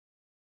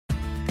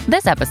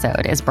This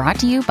episode is brought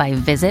to you by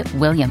Visit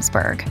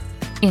Williamsburg.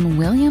 In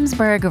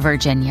Williamsburg,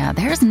 Virginia,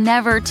 there's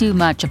never too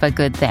much of a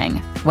good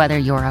thing. Whether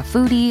you're a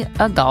foodie,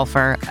 a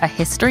golfer, a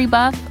history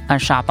buff, a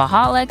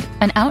shopaholic,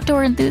 an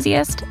outdoor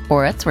enthusiast,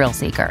 or a thrill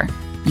seeker,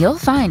 you'll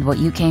find what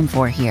you came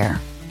for here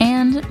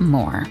and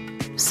more.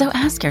 So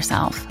ask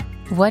yourself,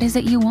 what is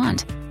it you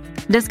want?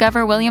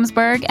 Discover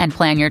Williamsburg and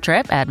plan your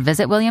trip at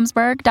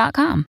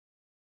visitwilliamsburg.com.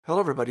 Hello,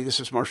 everybody.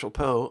 This is Marshall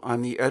Poe.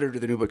 I'm the editor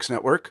of the New Books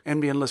Network.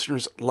 NBN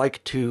listeners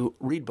like to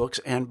read books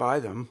and buy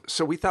them.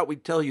 So we thought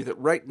we'd tell you that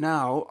right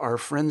now, our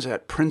friends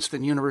at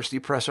Princeton University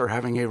Press are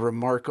having a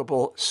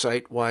remarkable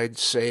site-wide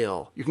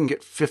sale. You can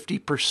get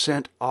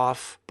 50%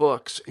 off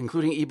books,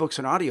 including ebooks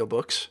and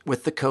audiobooks,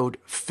 with the code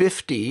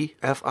 50,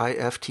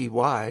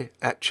 F-I-F-T-Y,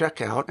 at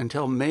checkout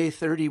until May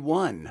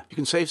 31. You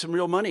can save some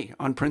real money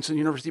on Princeton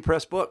University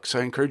Press books.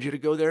 I encourage you to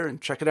go there and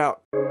check it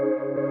out.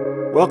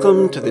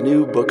 Welcome to the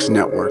New Books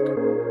Network.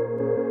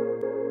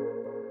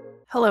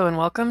 Hello and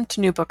welcome to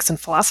New Books in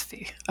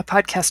Philosophy, a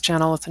podcast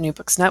channel with the New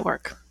Books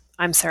Network.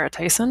 I'm Sarah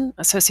Tyson,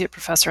 Associate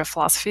Professor of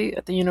Philosophy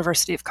at the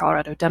University of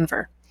Colorado,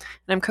 Denver,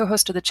 and I'm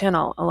co-host of the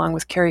channel along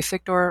with Carrie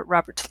Figdor,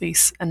 Robert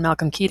Talisse, and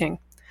Malcolm Keating.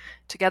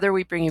 Together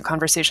we bring you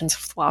conversations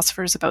with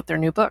philosophers about their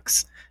new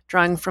books,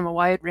 drawing from a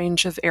wide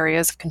range of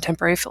areas of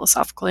contemporary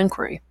philosophical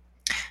inquiry.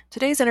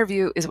 Today's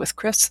interview is with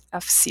Chris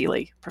F.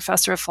 Seeley,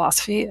 Professor of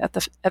Philosophy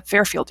at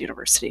Fairfield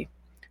University.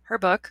 Her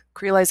book,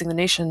 Creolizing the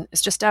Nation,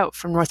 is just out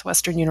from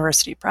Northwestern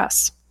University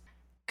Press.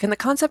 Can the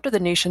concept of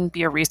the nation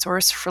be a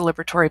resource for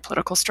liberatory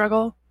political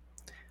struggle?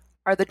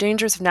 Are the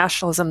dangers of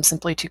nationalism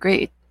simply too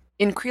great?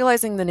 In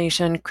Creolizing the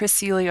Nation, Chris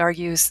Seeley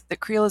argues that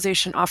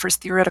creolization offers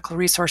theoretical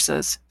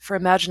resources for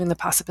imagining the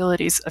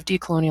possibilities of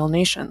decolonial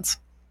nations.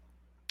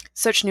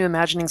 Such new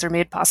imaginings are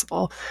made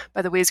possible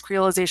by the ways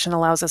creolization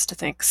allows us to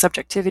think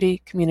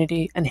subjectivity,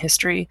 community, and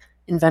history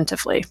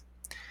inventively.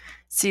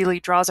 Seeley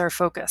draws our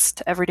focus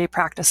to everyday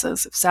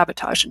practices of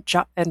sabotage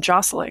and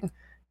jostling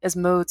as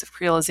modes of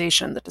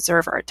creolization that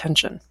deserve our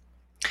attention.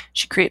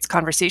 She creates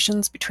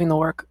conversations between the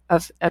work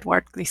of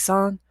Edouard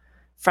Glissant,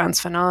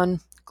 Frantz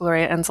Fanon,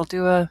 Gloria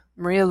Anzaldúa,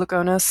 Maria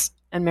Lugones,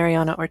 and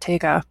Mariana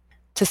Ortega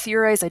to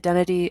theorize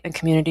identity and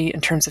community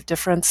in terms of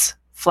difference,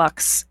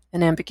 flux,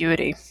 and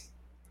ambiguity.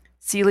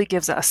 Seeley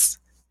gives us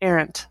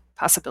errant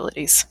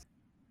possibilities.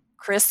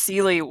 Chris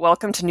Seeley,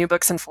 welcome to New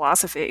Books in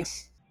Philosophy.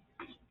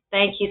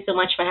 Thank you so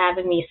much for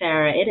having me,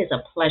 Sarah. It is a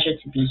pleasure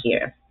to be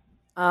here.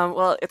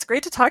 Well, it's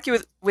great to talk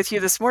with you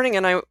this morning,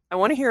 and I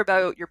want to hear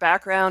about your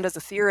background as a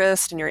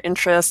theorist and your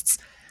interests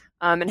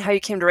and how you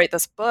came to write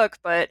this book.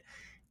 But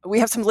we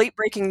have some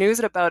late-breaking news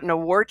about an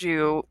award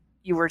you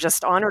were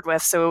just honored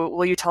with, so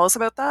will you tell us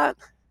about that?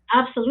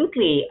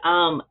 Absolutely.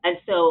 And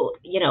so,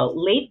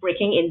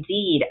 late-breaking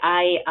indeed.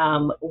 I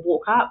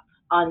woke up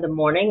on the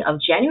morning of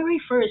January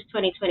 1st,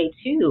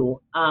 2022,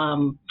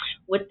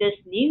 with this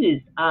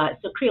news.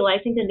 So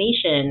Creolizing the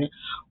Nation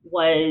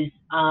was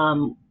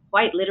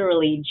quite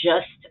literally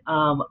just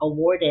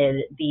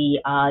awarded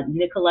the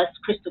Nicolas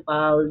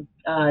Cristobal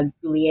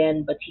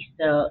Julian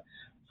Batista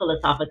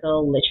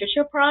Philosophical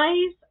Literature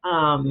Prize.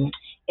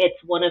 It's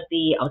one of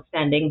the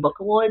outstanding book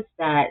awards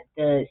that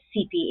the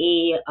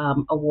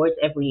CPA awards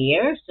every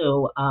year.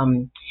 So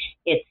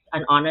it's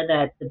an honor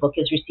that the book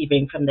is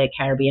receiving from the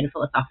Caribbean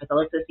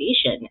Philosophical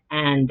Association.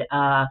 And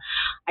I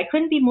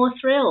couldn't be more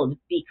thrilled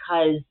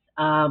because,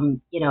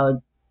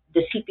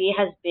 the CPA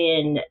has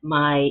been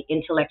my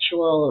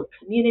intellectual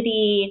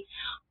community,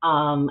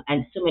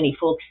 and so many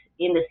folks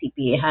in the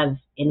CPA have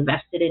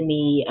invested in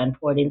me and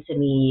poured into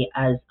me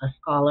as a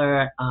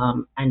scholar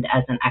and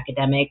as an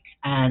academic.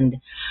 And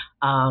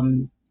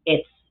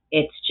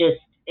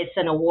it's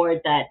an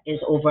award that is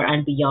over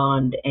and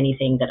beyond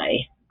anything that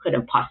I could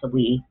have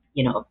possibly,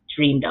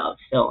 dreamed of.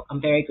 So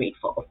I'm very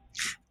grateful.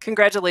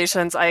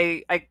 Congratulations.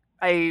 I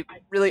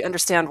really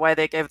understand why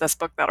they gave this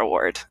book that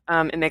award.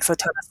 It makes a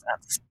ton of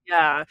sense.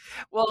 Yeah.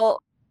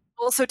 Well,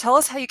 so tell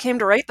us how you came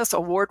to write this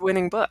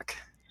award-winning book.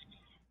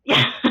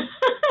 Yeah.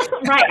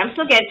 Right. I'm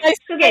still getting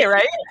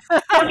right?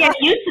 Still get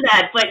used to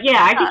that, but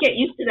yeah, I can get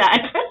used to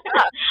that.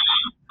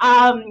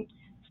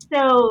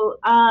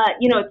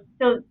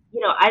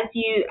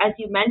 As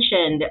you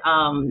mentioned,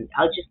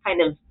 I'll just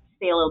kind of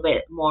say a little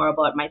bit more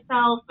about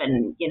myself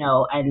and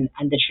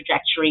the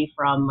trajectory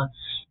from,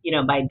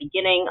 my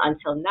beginning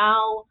until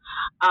now.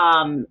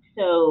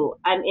 So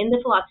I'm in the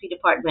philosophy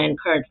department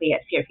currently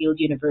at Fairfield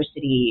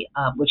University,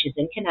 which is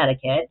in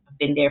Connecticut. I've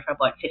been there for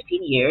about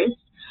 15 years.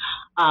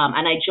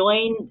 And I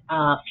joined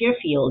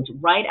Fairfield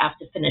right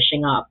after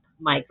finishing up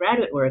my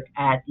graduate work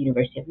at the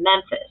University of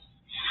Memphis.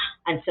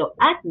 And so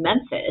at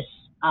Memphis,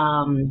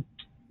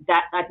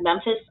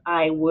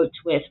 I worked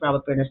with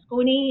Robert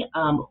Bernasconi,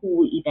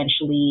 who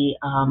eventually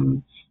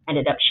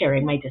ended up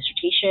sharing my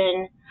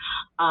dissertation.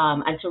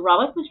 And so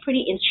Robert was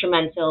pretty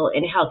instrumental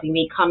in helping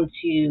me come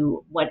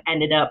to what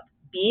ended up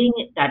being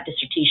that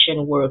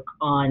dissertation work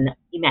on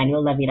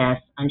Emmanuel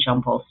Levinas and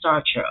Jean-Paul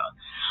Sartre.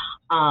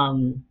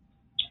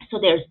 So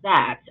there's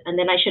that. And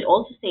then I should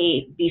also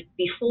say,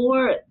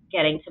 before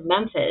getting to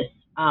Memphis,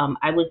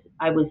 I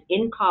was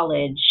in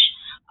college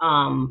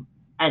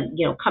and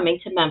coming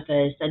to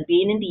Memphis and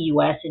being in the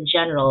U.S. in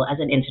general as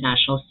an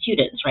international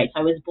student, right?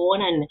 So I was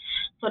born and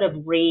sort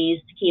of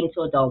raised, came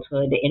to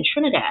adulthood in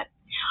Trinidad.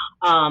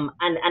 And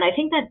I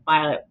think that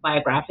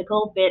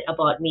biographical bit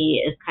about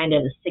me is kind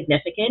of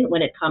significant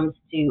when it comes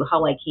to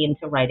how I came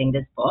to writing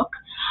this book.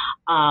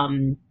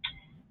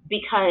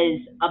 Because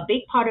a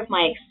big part of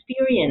my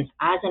experience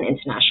as an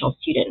international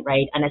student,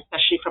 right, and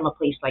especially from a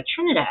place like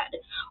Trinidad,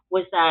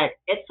 was that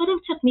it sort of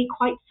took me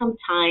quite some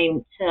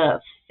time to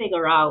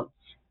figure out,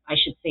 I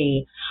should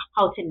say,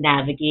 how to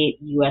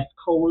navigate U.S.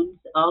 codes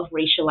of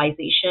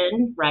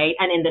racialization, right?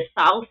 And in the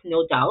South,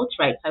 no doubt,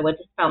 right? So I went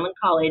to Spelman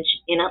College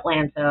in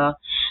Atlanta,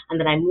 and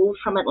then I moved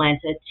from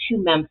Atlanta to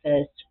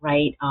Memphis,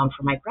 right,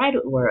 for my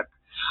graduate work.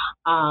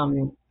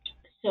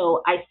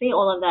 So I say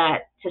all of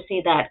that to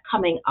say that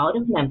coming out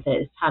of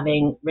Memphis,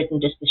 having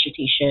written this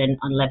dissertation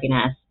on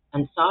Levinas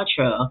and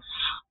Sartre,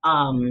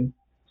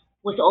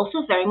 was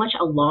also very much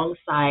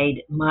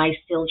alongside my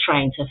still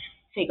trying to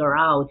figure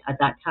out at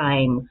that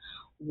time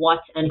what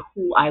and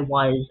who I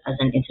was as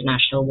an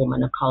international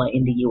woman of color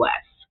in the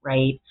U.S.,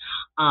 right?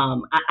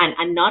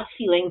 And not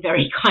feeling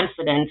very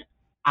confident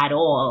at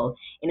all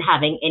in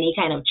having any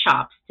kind of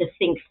chops to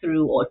think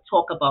through or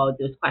talk about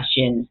those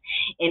questions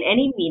in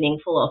any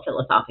meaningful or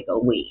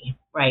philosophical way,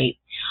 right?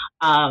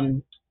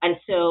 And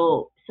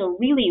so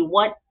really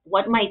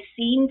what might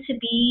seem to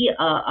be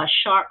a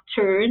sharp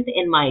turn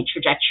in my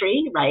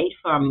trajectory, right,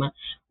 from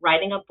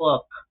writing a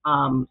book.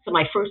 So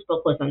my first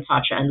book was on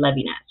Sartre and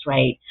Levinas,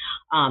 right?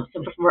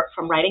 So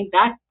from writing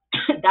that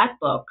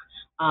book,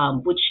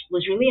 which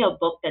was really a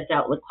book that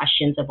dealt with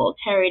questions of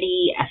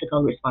alterity,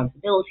 ethical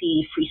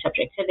responsibility, free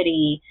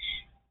subjectivity,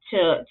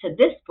 to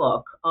this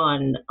book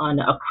on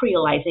a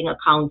creolizing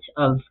account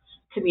of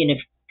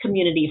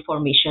community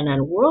formation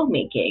and world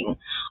making.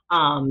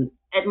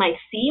 It might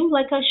seem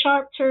like a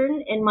sharp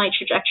turn in my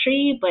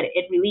trajectory, but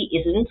it really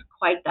isn't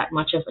quite that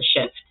much of a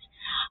shift.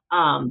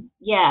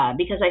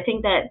 Because I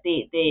think that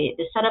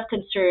the set of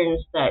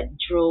concerns that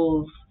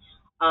drove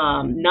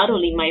not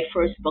only my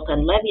first book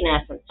on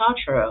Levinas and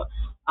Sartre,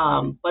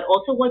 but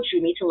also what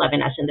drew me to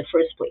Levinas in the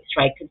first place,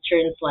 right?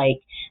 Concerns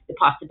like the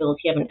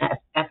possibility of an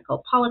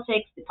ethical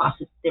politics,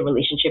 the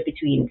relationship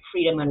between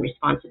freedom and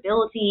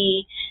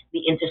responsibility,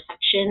 the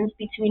intersections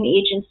between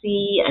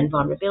agency and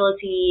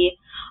vulnerability,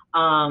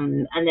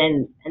 and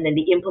then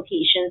the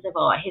implications of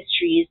our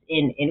histories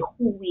in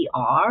who we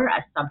are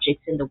as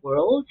subjects in the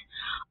world.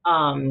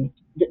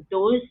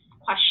 Those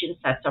question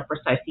sets are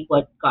precisely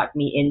what got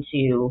me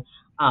into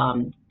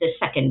the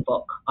second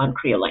book on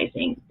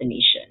creolizing the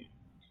nation.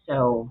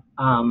 So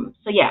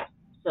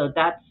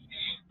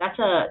that's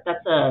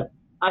a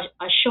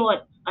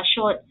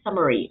short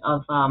summary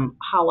of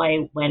how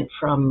I went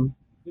from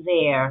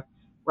there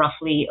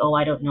roughly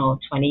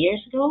 20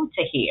 years ago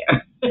to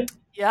here.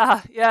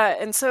 Yeah.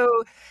 And so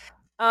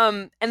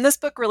and this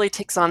book really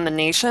takes on the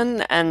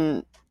nation,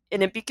 and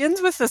it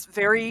begins with this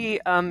very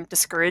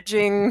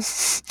discouraging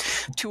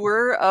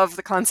tour of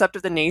the concept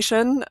of the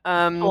nation.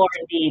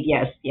 Indeed,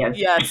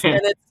 yes.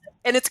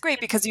 And it's great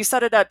because you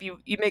set it up. You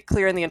make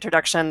clear in the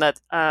introduction that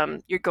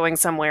you're going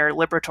somewhere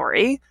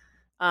liberatory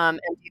and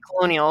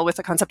decolonial with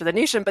the concept of the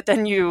nation, but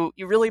then you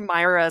really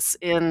mire us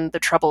in the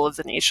trouble of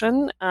the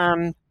nation.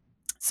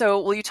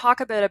 So will you talk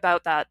a bit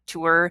about that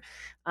tour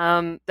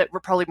that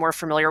we're probably more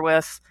familiar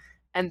with,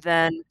 and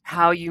then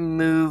how you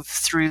move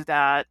through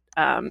that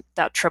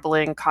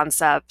troubling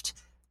concept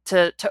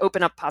to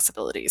open up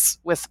possibilities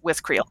with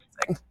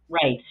creolizing?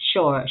 Right.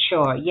 Sure.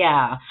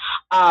 Yeah.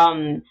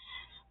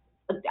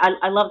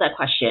 I love that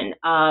question.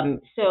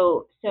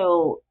 So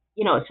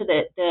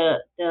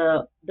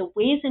the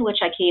ways in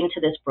which I came to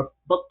this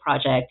book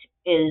project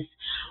is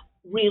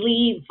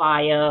really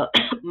via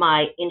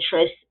my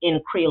interest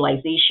in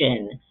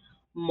creolization,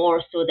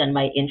 more so than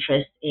my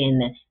interest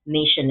in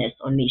nationness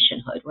or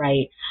nationhood,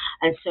 right?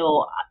 And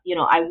so,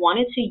 I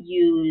wanted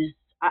to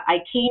I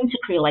came to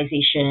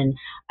creolization,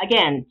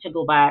 again, to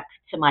go back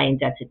to my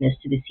indebtedness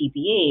to the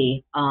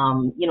CPA,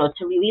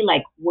 to really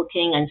like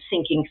working and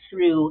thinking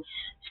through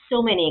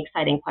so many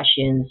exciting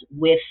questions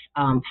with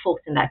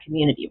folks in that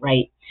community,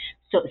 right?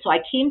 So I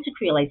came to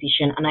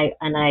creolization and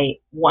I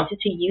wanted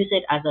to use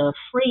it as a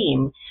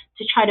frame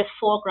to try to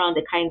foreground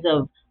the kinds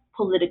of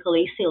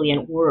politically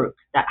salient work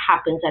that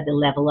happens at the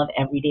level of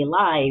everyday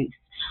lives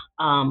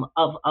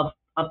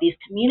of these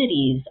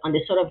communities on the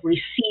sort of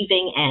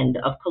receiving end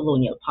of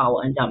colonial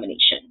power and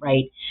domination,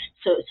 right?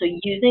 So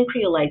using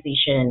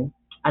creolization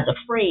as a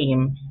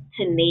frame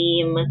to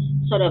name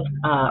sort of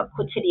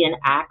quotidian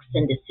acts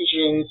and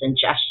decisions and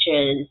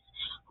gestures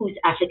whose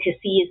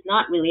efficacy is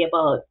not really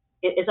about,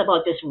 it's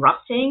about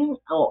disrupting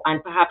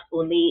and perhaps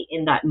only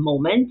in that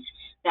moment,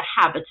 the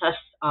habitus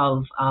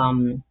of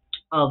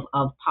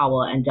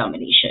power and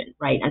domination,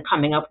 right? And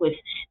coming up with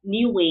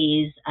new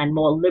ways and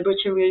more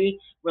liberatory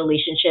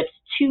relationships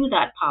to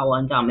that power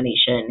and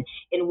domination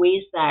in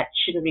ways that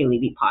shouldn't really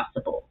be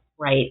possible,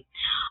 right?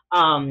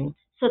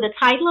 So the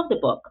title of the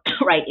book,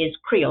 right, is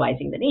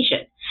Creolizing the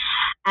Nation.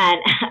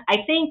 And I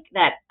think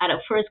that at a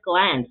first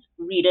glance,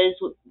 readers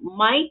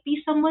might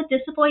be somewhat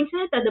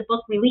disappointed that the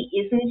book really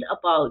isn't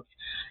about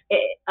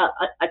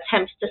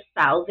attempts to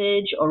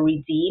salvage or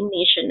redeem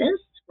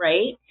nationists,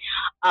 right?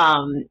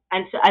 And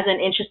so, as an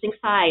interesting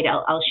side,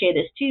 I'll share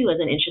this too. As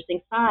an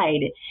interesting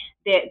side,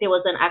 there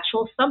was an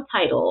actual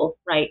subtitle,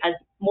 right? As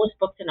most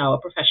books in our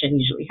profession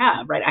usually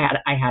have, right?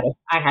 I had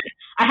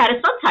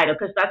a subtitle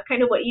because that's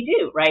kind of what you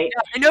do, right?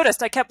 Yeah, I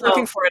noticed. I kept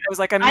looking for it. I was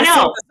like, I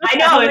know.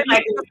 It's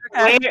like,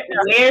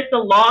 where's the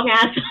long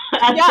ass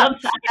subtitle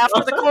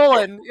after the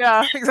colon?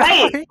 Yeah,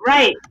 exactly.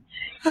 Right.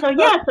 So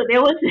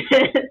there was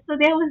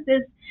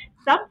this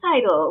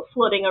subtitle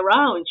floating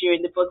around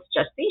during the book's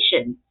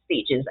gestation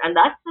stages, and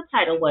that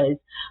subtitle was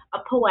 "A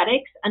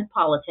Poetics and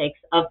Politics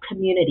of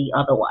Community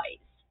Otherwise,"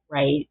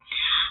 right?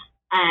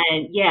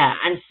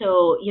 And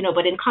so,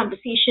 but in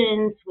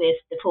conversations with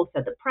the folks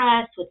at the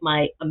press, with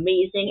my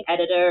amazing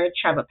editor,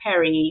 Trevor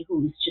Perry,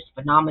 who's just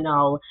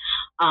phenomenal,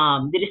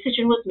 the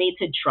decision was made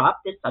to drop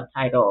the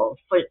subtitle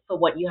for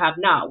what you have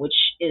now,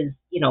 which is,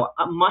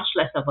 a much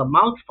less of a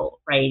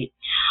mouthful, right?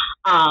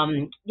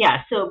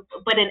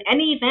 But in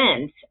any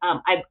event,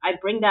 I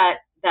bring that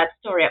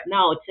story up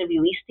now to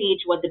really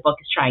stage what the book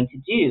is trying to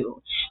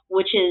do,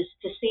 which is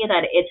to say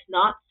that it's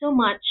not so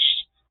much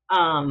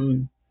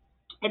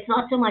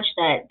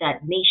that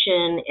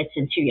nation, its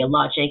interior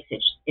logics,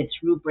 its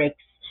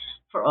rubrics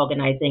for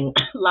organizing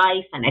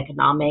life and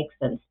economics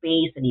and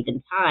space and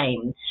even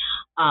time.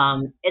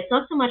 It's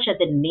not so much that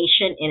the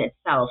nation in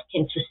itself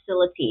can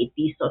facilitate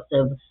these sorts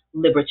of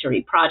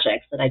liberatory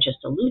projects that I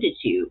just alluded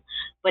to,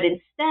 but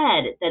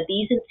instead that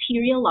these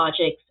interior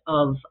logics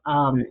of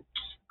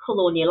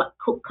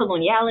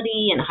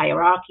coloniality and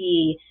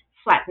hierarchy,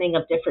 flattening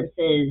of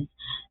differences,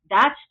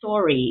 that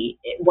story,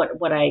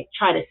 what I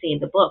try to say in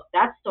the book,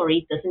 that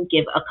story doesn't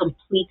give a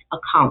complete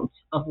account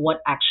of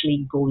what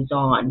actually goes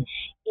on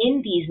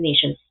in these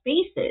nation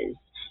spaces,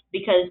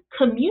 because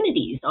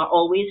communities are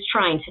always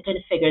trying to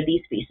configure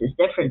these spaces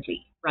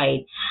differently,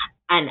 right?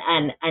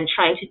 And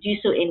trying to do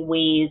so in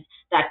ways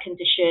that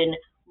condition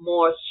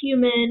more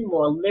human,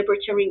 more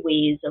liberatory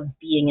ways of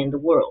being in the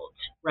world,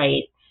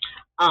 right?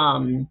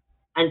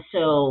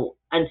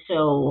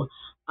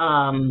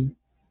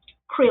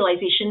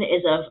 Creolization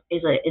is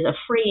a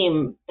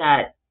frame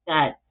that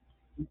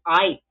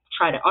I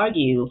try to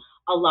argue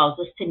allows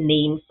us to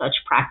name such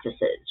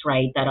practices,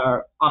 right? That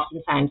are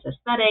oftentimes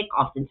aesthetic,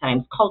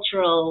 oftentimes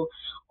cultural,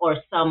 or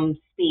some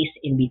space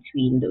in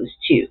between those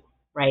two,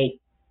 right?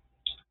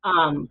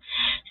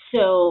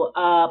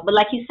 But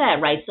like you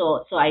said, right?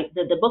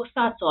 The book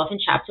starts off in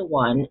chapter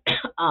 1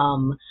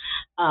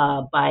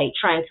 by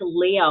trying to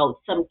lay out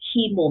some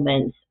key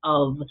moments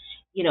of,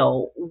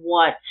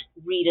 what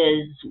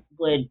readers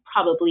would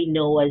probably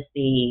know as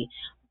the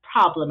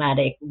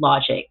problematic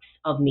logics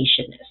of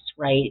nationists,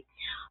 right?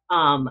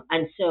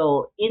 And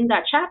so in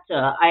that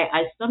chapter,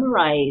 I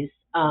summarize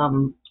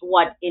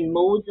what in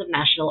modes of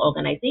national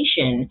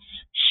organization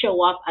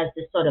show up as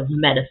the sort of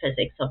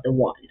metaphysics of the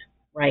one,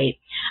 right?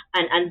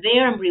 And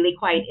there I'm really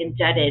quite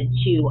indebted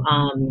to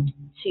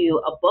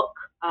a book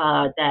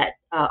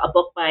a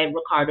book by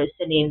Ricardo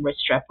Senin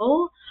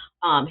Restrepo,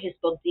 his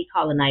book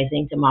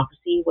Decolonizing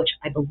Democracy, which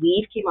I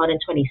believe came out in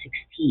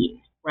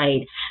 2016,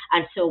 right?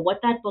 And so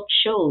what that book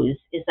shows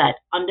is that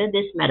under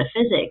this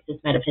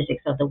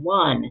metaphysics of the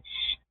one,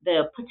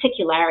 the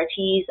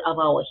particularities of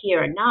our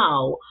here and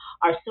now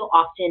are so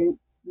often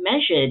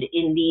measured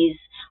in these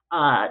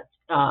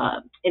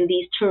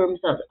terms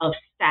of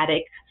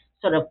static,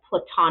 sort of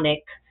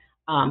platonic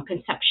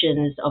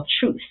conceptions of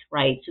truth,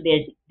 right? So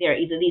there are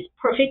either these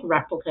perfect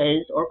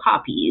replicas or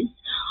copies,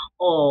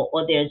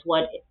 or there's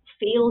what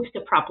fails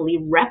to properly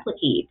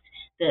replicate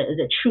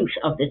the truth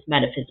of this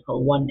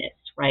metaphysical oneness,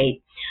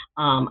 right?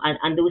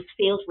 And those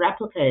failed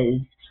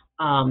replicas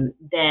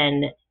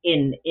then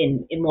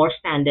in more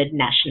standard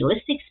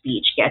nationalistic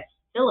speech gets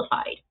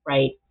vilified,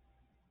 right?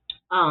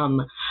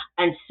 And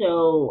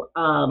so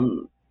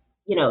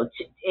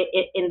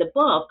in the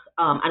book,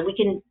 and we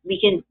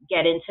can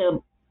get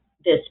into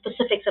the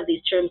specifics of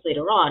these terms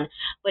later on,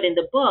 but in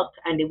the book,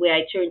 and the way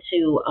I turn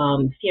to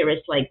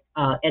theorists like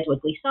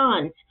Edward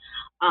Glissant,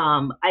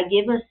 I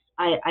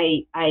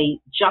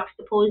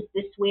juxtapose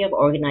this way of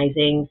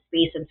organizing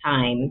space and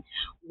time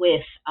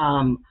with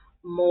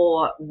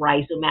more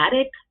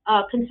rhizomatic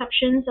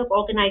conceptions of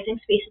organizing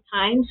space and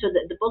time. So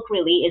the book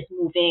really is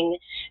moving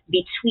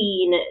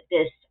between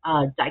this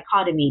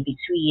dichotomy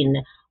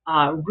between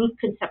root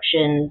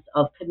conceptions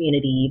of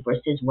community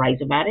versus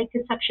rhizomatic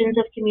conceptions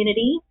of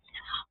community,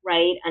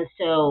 right? And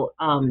so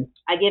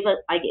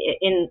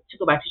to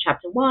go back to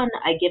chapter 1,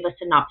 I give a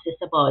synopsis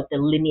about the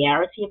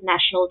linearity of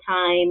national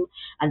time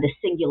and the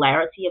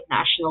singularity of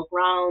national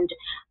ground.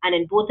 And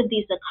in both of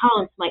these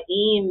accounts, my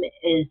aim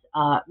is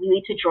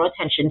really to draw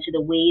attention to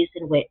the ways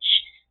in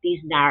which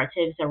these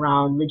narratives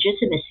around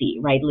legitimacy,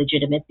 right,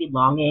 legitimate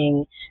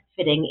belonging,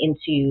 fitting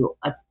into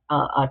a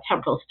a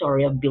temporal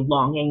story of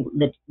belonging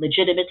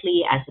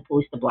legitimately as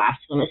opposed to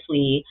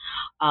blasphemously,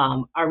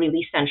 are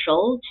really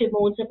central to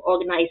modes of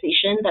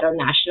organization that are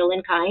national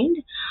in kind.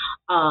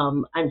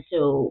 And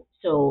so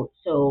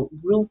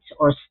root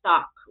or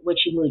stock,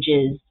 which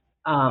emerges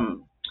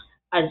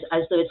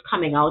as though it's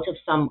coming out of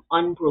some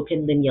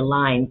unbroken linear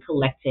line,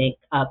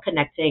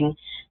 connecting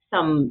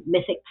some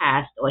mythic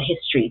past or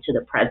history to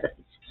the present.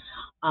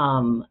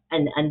 And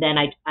then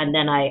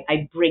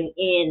I bring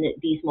in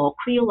these more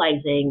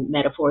creolizing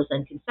metaphors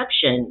and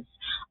conceptions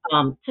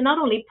to not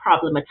only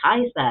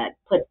problematize that,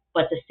 but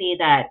to say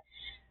that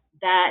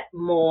that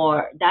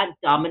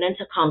dominant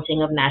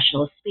accounting of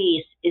national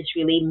space is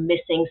really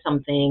missing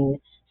something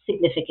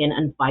significant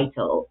and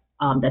vital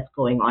that's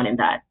going on in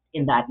that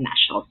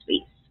national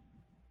space.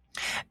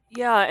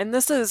 Yeah, and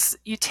this is,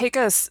 you take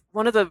us,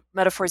 one of the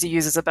metaphors you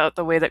use is about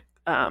the way that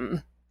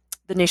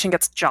the nation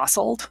gets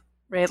jostled,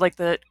 right? Like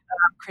the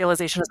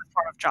creolization is a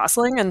form of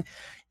jostling.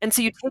 And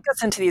so you take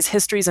us into these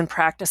histories and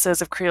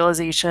practices of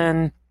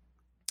creolization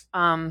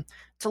to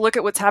look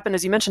at what's happened,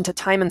 as you mentioned, to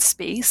time and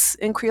space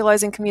in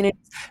creolizing communities,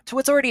 to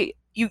what's already,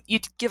 you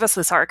give us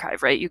this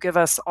archive, right? You give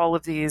us all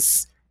of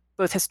these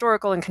both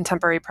historical and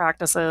contemporary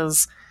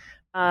practices.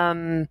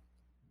 And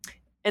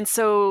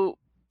so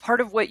part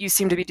of what you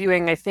seem to be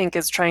doing, I think,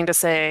 is trying to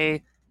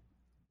say,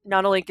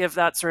 not only give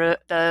that sort of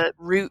the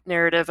root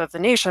narrative of the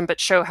nation, but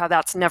show how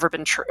that's never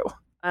been true.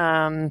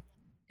 And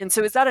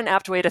so is that an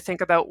apt way to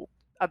think about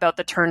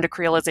the turn to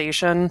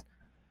creolization?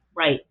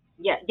 Right.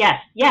 Yeah.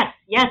 Yes.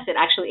 It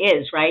actually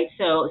is. Right.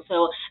 So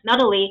not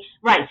only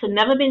right. So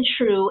never been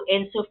true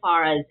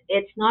insofar as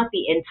it's not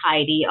the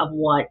entirety of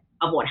what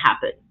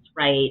happens.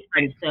 Right.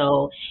 And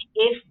so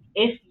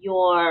if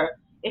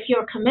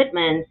your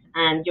commitment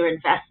and your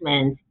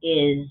investment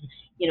is,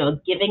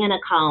 giving an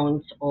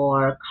account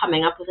or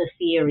coming up with a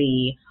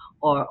theory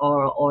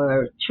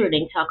or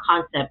turning to a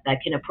concept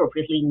that can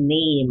appropriately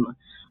name,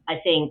 I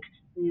think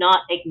not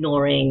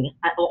ignoring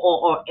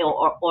or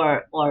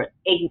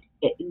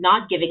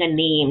not giving a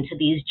name to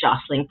these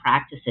jostling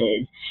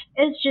practices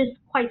is just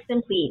quite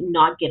simply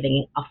not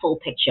giving a full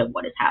picture of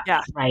what is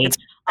happening, right? It's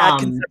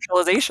bad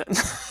conceptualization.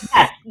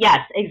 Yes,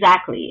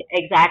 exactly,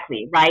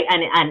 right.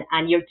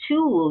 And your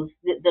tools,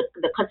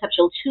 the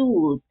conceptual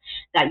tools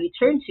that you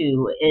turn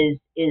to is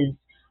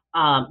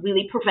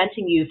really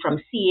preventing you from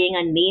seeing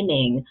and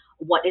naming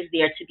what is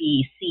there to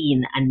be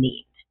seen and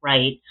named.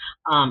 Right.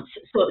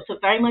 So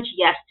very much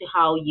yes to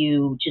how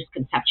you just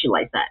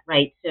conceptualize that.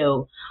 Right.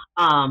 So,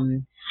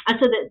 and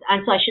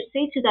so I should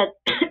say too that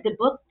the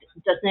book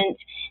doesn't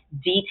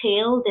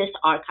detail this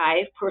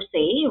archive per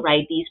se,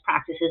 right? These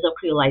practices of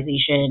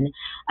creolization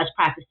as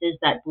practices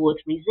that both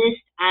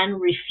resist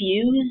and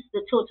refuse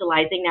the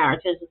totalizing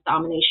narratives of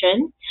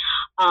domination.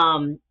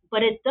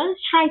 But it does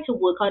try to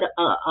work out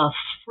a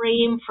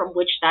frame from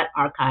which that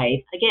archive,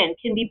 again,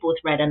 can be both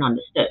read and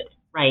understood,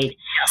 right?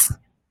 Yes.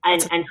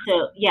 And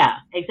so yeah,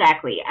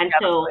 exactly. And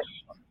so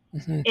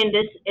in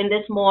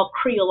this more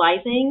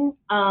creolizing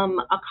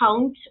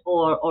account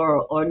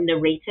or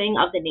narrating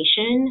of the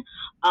nation,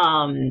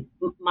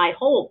 my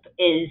hope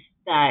is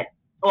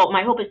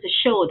to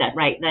show that,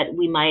 right, that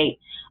we might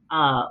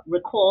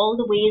recall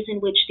the ways in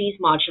which these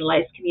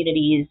marginalized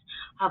communities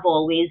have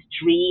always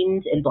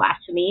dreamed in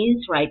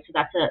blasphemies, right? So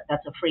that's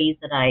a phrase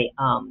that I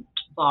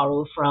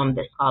borrow from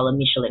the scholar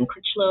Micheline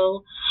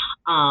Critchlow,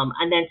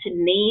 and then to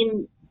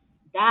name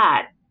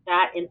that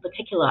in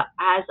particular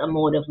as a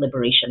mode of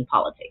liberation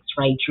politics,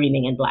 right?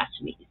 Dreaming and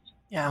blasphemies.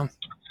 Yeah.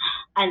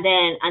 And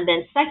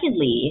then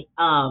secondly,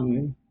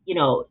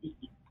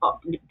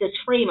 this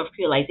frame of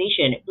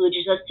creolization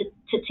urges us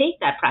to take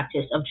that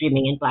practice of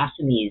dreaming and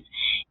blasphemies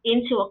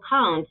into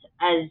account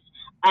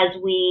as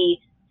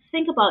we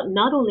think about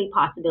not only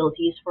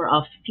possibilities for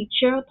a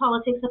future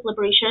politics of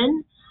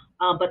liberation,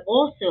 but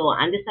also,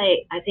 and this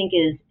I think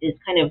is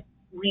kind of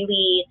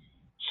really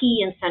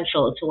key and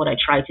central to what I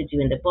try to do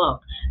in the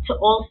book, to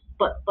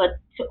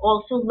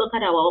also look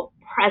at our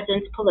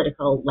present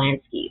political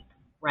landscape,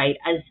 right,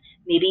 as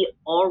maybe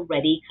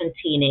already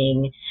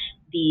containing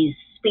these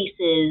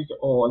spaces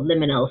or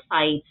liminal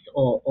sites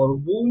or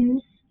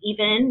wombs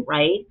even,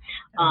 right,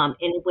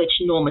 in which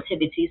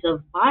normativities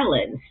of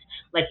violence,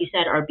 like you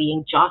said, are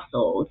being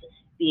jostled,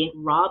 being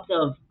robbed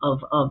of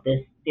this,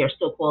 their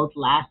so-called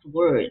last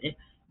word,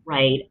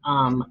 right,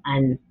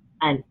 and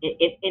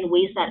in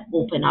ways that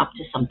open up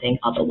to something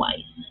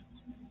otherwise.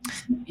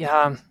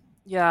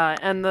 Yeah,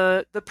 and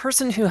the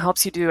person who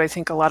helps you do, I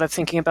think, a lot of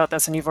thinking about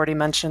this, and you've already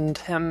mentioned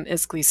him,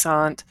 is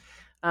Glissant,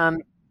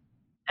 and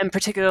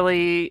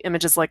particularly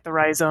images like the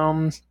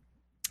rhizome,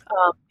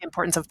 the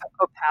importance of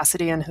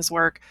opacity in his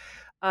work.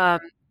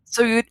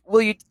 So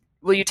will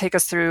you take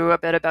us through a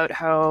bit about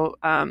how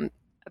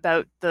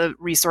about the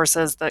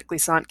resources that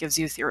Glissant gives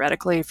you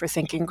theoretically for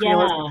thinking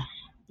creolism?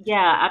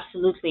 Yeah,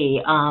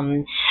 absolutely.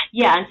 And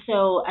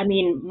so, I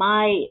mean,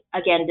 my,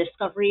 again,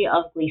 discovery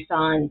of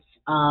Glissant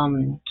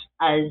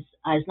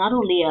as not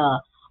only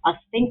a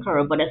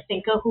thinker, but a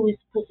thinker who's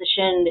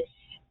positioned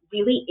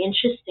really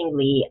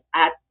interestingly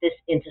at this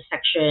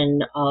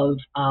intersection of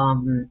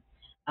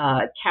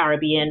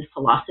Caribbean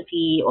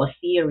philosophy or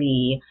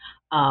theory,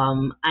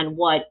 and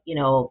what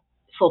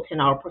folks in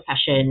our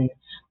profession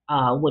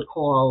would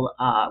call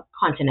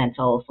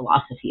continental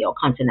philosophy or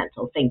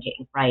continental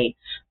thinking, right?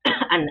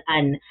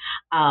 and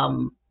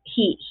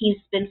he's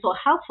been so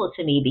helpful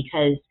to me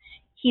because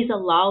he's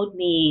allowed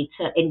me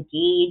to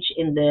engage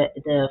in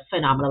the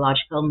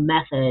phenomenological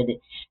method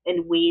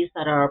in ways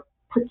that are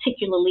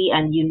particularly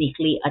and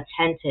uniquely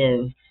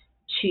attentive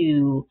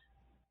to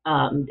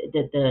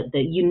the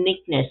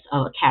uniqueness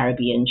of a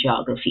Caribbean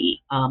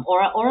geography,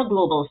 or a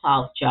global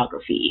South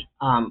geography,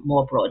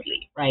 more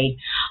broadly, right?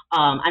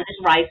 And this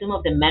rhizome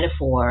of the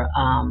metaphor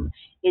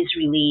is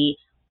really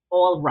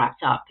all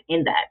wrapped up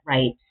in that,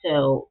 right?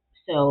 So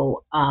to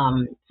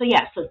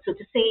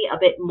say a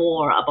bit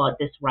more about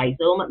this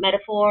rhizome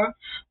metaphor,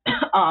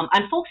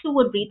 and folks who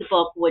would read the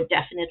book would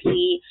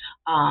definitely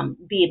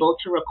be able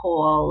to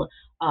recall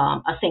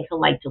a thinker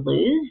like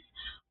Deleuze.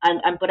 And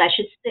but I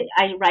should say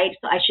I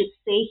should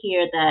say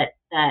here that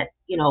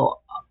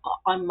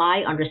on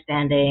my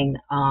understanding,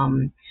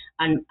 and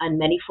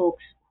many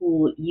folks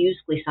who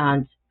use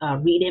Glissant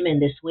read him in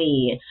this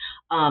way.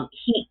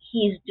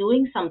 He's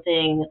doing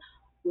something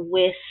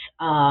with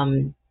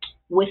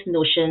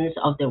notions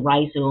of the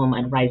rhizome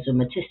and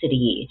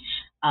rhizomaticity,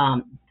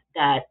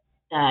 that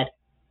that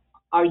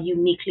are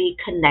uniquely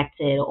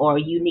connected or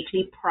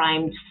uniquely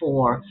primed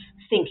for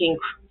thinking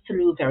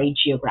through very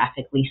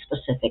geographically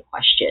specific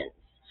questions.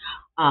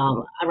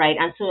 Right,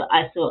 and so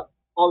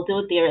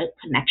although there are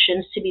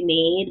connections to be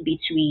made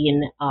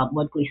between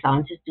what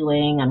Glissant is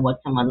doing and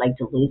what someone like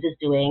Deleuze is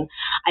doing,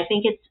 I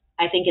think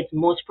it's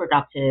most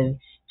productive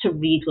to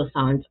read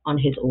Glissant on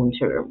his own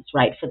terms,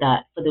 right? For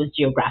those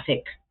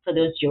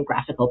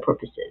geographical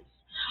purposes.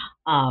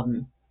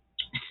 Um,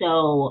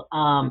 so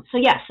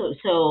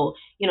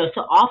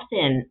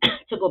often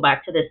to go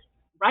back to this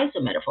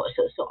rhizome metaphor.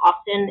 So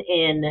often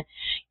in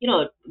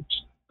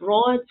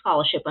broad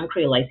scholarship on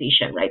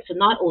creolization, right? So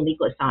not only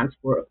Glissant's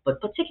work, but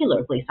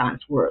particular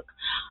Glissant's work.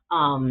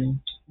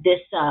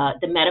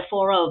 The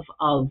metaphor of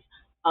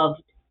of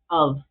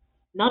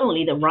not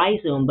only the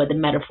rhizome, but the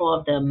metaphor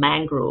of the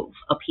mangrove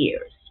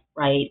appears,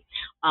 right?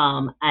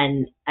 And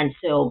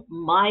so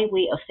my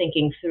way of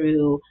thinking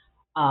through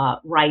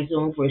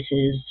rhizome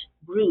versus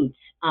roots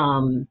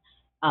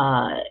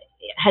uh,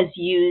 has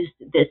used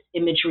this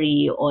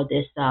imagery or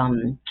this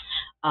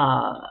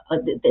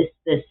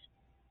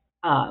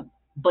uh,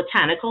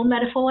 botanical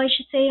metaphor, I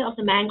should say, of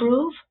the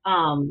mangrove,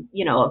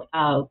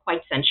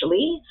 quite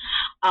essentially.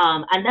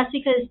 And that's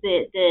because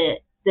the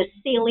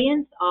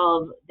salience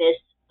of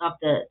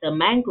the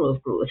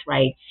mangrove growth,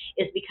 right,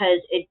 is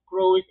because it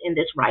grows in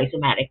this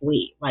rhizomatic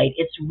way, right?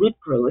 Its root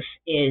growth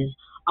is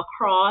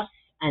across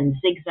and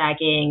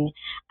zigzagging,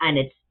 and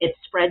it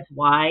spreads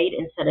wide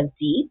instead of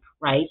deep,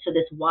 right? So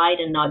this wide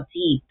and not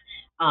deep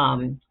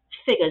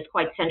figures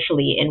quite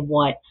centrally in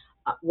what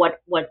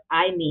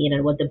I mean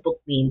and what the book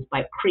means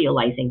by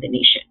creolizing the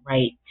nation,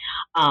 right?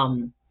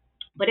 Um,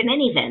 but in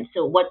any event,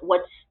 so what's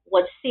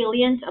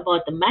salient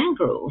about the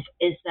mangrove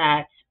is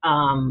that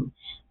a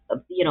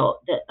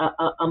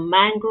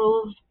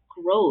mangrove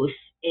growth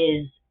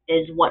is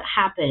what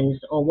happens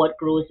or what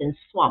grows in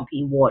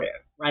swampy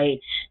water, right?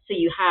 So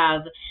you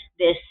have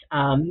this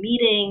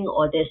meeting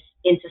or this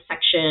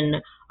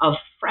intersection of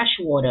fresh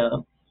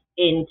water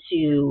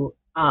into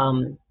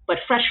but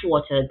fresh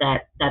water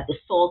that the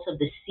salt of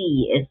the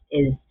sea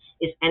is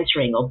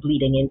entering or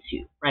bleeding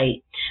into,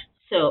 right?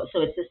 So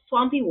it's this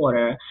swampy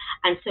water,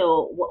 and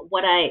so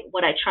what I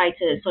try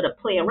to sort of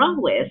play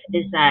around with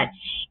is that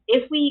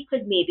if we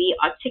could maybe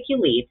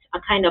articulate a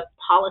kind of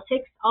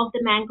politics of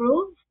the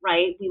mangrove,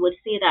 right? We would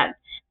say that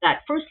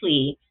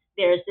firstly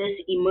there's this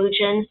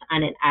emergence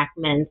and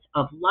enactment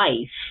of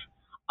life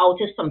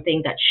out of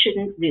something that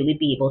shouldn't really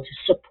be able to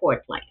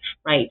support life,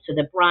 right? So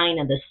the brine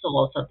and the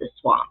salt of the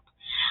swamp.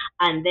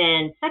 And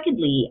then,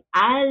 secondly,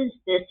 as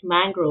this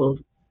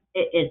mangrove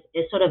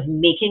is sort of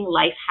making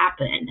life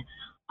happen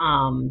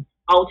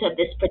out of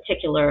this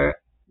particular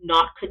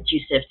not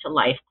conducive to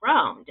life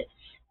ground,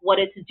 what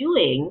it's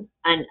doing,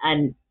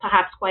 and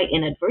perhaps quite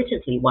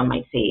inadvertently, one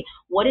might say,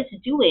 what it's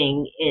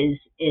doing is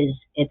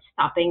it's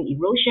stopping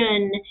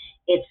erosion.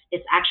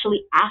 It's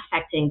actually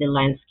affecting the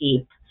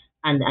landscape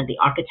and the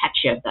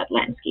architecture of that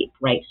landscape,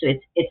 right? So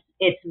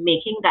it's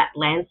making that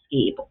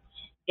landscape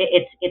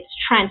it's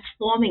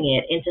transforming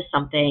it into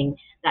something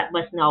that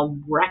must now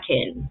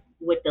reckon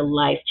with the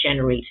life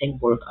generating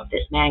work of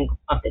this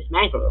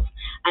mangrove.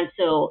 And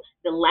so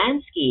the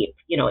landscape,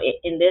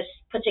 in this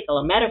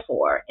particular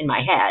metaphor in my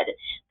head,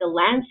 the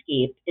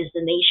landscape is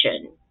the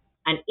nation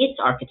and its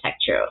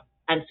architecture.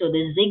 And so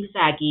the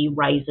zigzaggy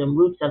rhizome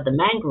roots of the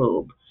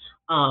mangrove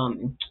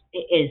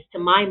is, to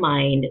my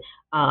mind,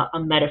 a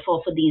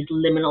metaphor for these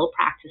liminal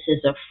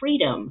practices of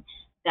freedom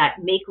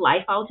that make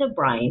life out of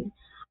brine,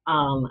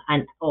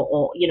 and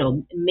or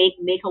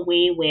make a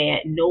way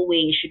where no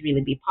way should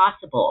really be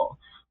possible,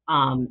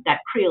 that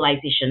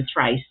creolization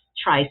tries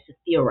to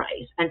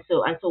theorize. And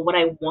so what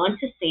I want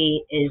to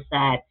say is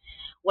that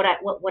what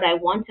I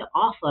want to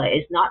offer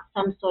is not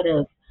some sort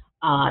of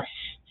uh,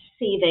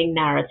 saving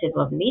narrative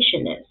of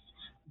nationness,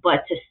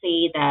 but to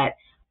say that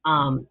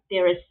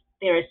there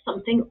is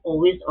something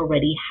always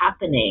already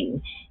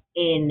happening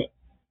in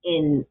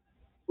in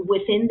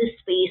within the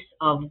space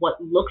of what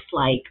looks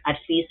like at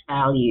face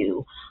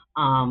value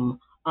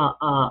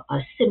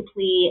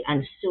simply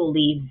and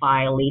solely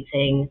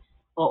violating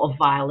or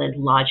violent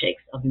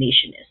logics of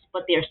nationness.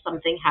 But there's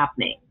something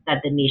happening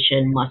that the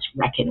nation must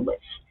reckon with.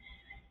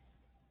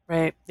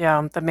 Right.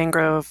 Yeah. The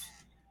mangrove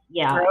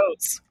Yeah.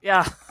 grows.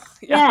 Yeah.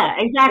 Yeah,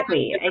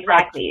 exactly.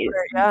 Exactly.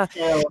 Yeah.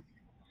 So,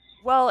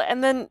 well,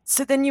 and then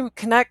you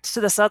connect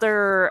to this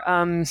other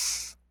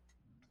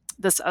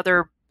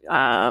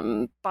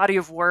body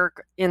of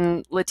work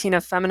in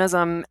Latina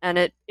feminism, and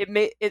it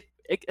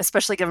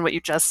especially given what you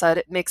just said,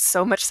 it makes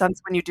so much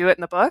sense when you do it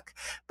in the book.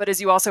 But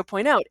as you also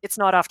point out, it's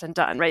not often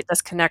done, right?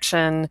 This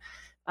connection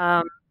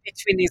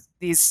between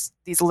these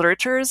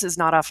literatures is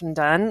not often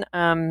done.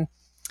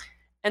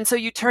 And so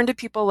you turn to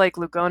people like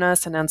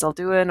Lugones and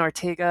Anzaldúa and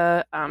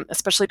Ortega,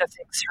 especially to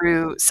think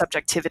through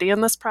subjectivity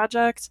in this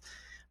project,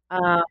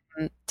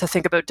 to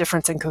think about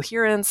difference in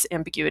coherence,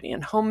 ambiguity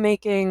in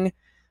homemaking.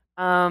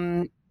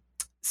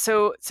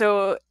 So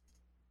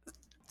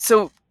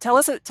tell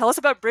us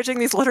about bridging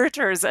these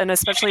literatures, and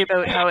especially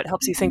about how it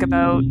helps you think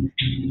about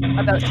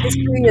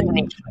history and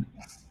nature.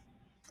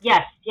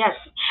 Yes.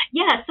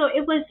 Yeah, so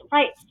it was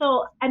right.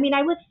 So, I mean,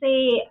 I would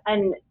say,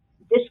 and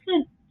this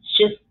could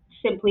just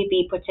simply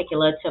be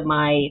particular to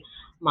my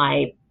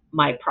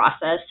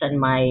process and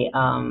my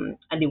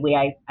and the way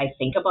I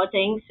think about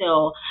things.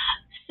 So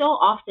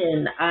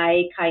often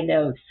I kind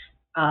of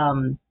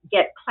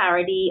get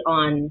clarity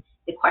on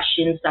the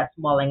questions that's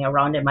mulling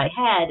around in my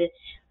head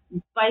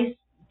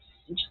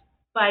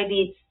by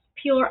the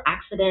pure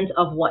accident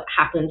of what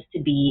happens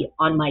to be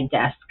on my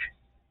desk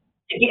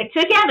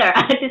together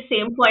at the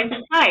same point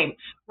in time,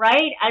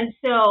 right? And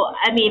so,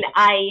 I mean,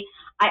 I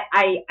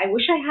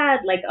wish I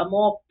had like a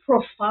more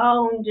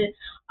profound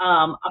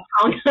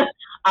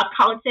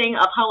accounting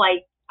of how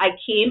I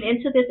came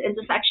into this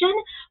intersection,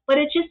 but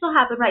it just so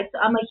happened, right? So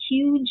I'm a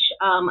huge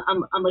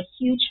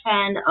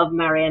fan of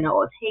Mariana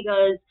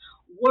Ortega's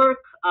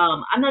work.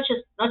 I'm not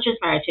just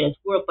Mariana's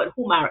work, but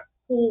who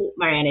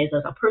Mariana is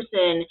as a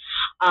person.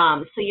 So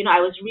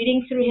I was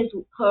reading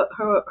through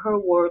her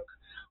work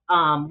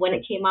when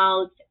it came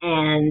out,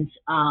 and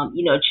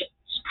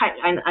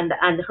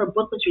and her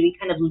book was really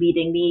kind of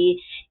leading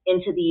me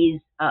into these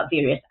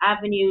various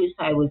avenues.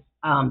 So I was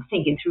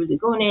thinking through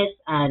Lugones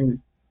and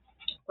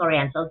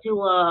Gloria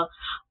Anzaldúa,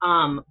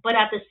 but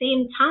at the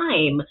same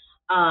time,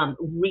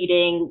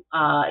 reading,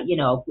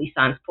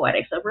 Glissant's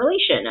Poetics of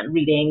Relation and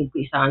reading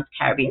Glissant's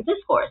Caribbean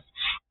Discourse.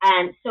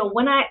 And so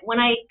when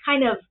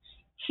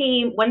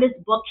this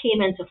book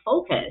came into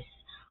focus,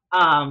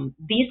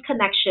 these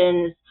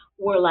connections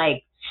were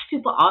like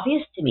super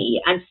obvious to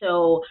me. And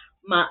so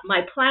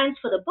my plans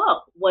for the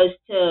book was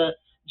to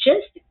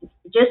just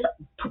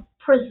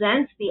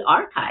present the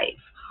archive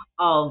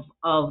of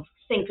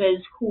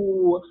thinkers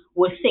who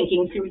were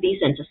thinking through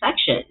these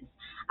intersections,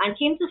 and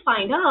came to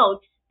find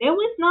out there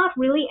was not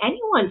really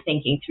anyone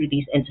thinking through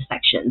these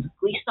intersections.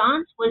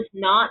 Glissant was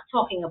not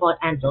talking about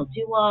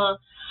Anzaldúa.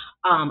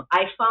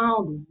 I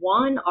found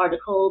one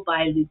article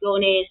by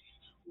Lugones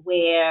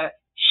where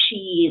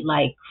she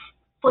like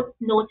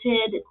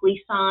footnoted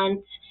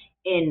Glissant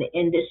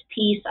in this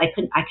piece. I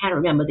can't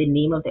remember the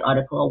name of the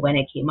article or when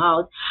it came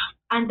out,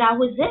 and that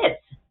was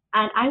it.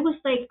 And I was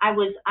like, I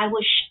was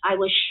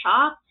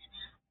shocked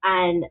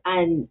and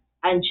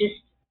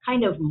just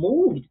kind of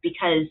moved,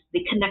 because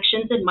the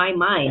connections in my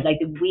mind, like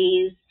the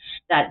ways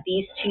that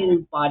these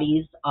two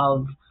bodies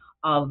of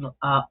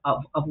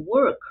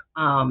work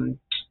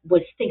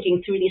was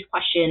thinking through these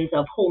questions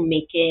of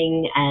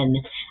homemaking and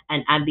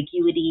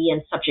ambiguity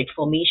and subject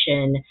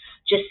formation,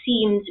 just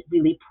seemed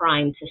really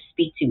primed to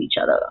speak to each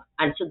other.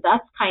 And so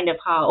that's kind of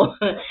how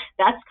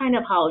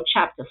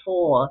chapter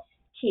 4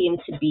 came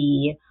to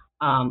be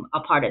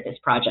a part of this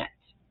project.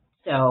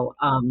 So,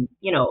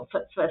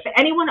 for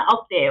anyone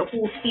out there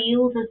who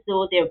feels as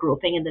though they're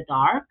groping in the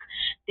dark,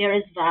 there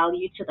is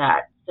value to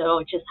that.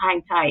 So just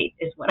hang tight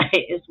is what I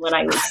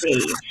would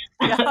say.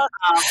 Yeah.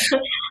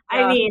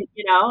 I mean,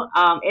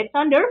 it's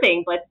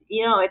unnerving, but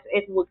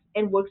it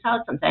works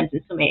out sometimes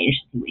in so many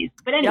interesting ways.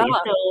 But anyway,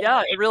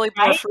 it really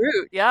bore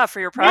fruit. Yeah, for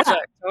your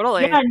project,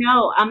 totally. Yeah,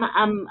 no,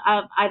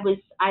 I was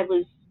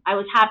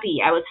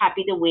happy. I was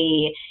happy the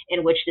way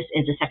in which this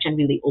intersection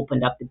really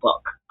opened up the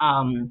book.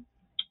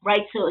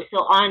 Right. So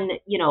on,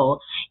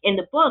 in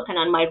the book and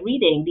on my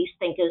reading, these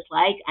thinkers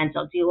like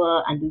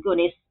Anzaldúa and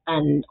Lugones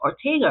and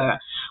Ortega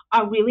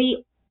are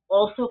really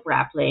also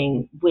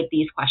grappling with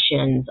these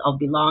questions of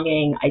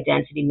belonging,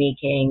 identity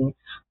making,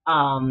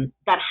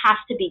 that has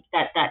to be,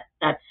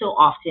 that so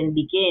often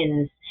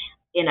begins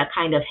in a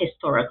kind of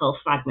historical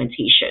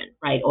fragmentation,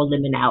 right? Or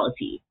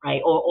liminality,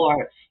 right?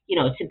 Or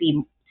to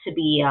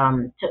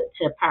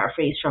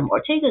paraphrase from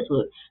Ortega's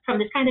work, from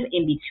this kind of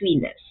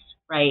in-betweenness,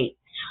 right?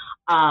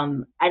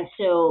 And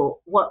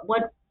so what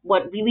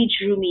really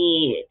drew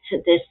me to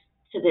this,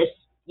 to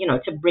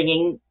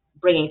bringing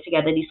bringing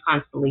together these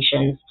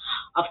constellations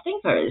of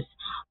thinkers,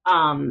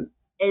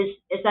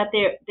 is that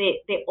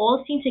they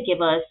all seem to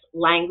give us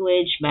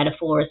language,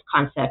 metaphors,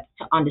 concepts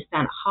to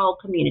understand how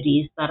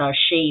communities that are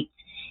shaped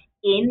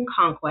in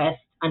conquest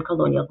and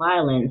colonial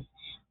violence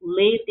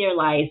live their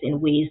lives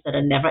in ways that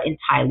are never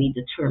entirely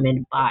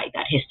determined by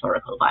that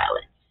historical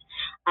violence.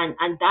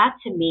 And that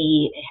to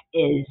me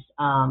is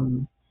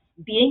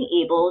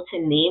being able to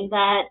name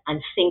that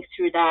and think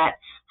through that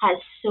has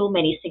so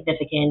many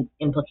significant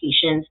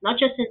implications, not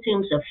just in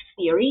terms of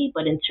theory,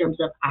 but in terms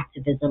of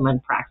activism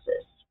and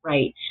praxis,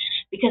 right?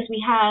 Because we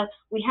have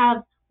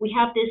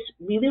this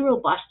really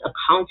robust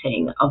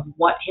accounting of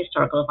what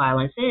historical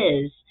violence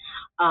is,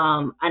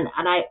 and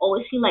I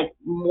always feel like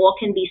more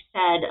can be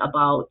said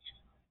about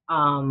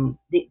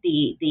the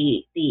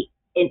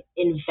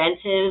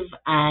inventive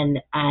and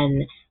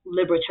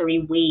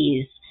liberatory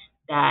ways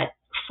that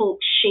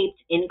folks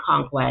shaped in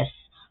conquest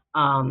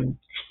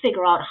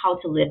figure out how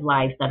to live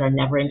lives that are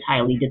never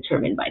entirely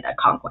determined by that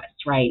conquest,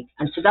 right?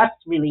 And so that's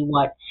really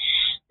what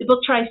the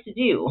book tries to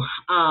do.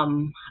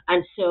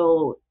 And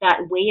so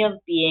that way of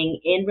being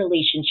in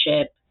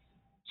relationship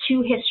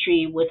to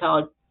history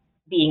without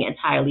being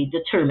entirely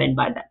determined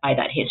by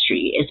that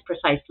history is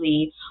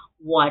precisely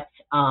what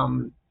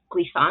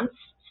Glissant's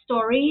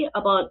story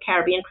about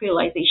Caribbean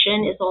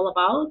creolization is all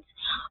about.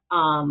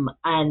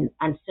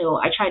 And so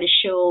I try to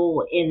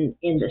show in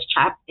this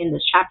chapter,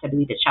 I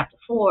believe it's chapter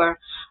 4,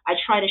 I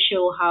try to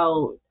show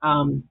how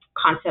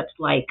concepts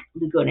like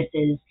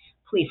Lugonis's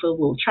playful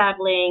wool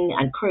traveling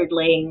and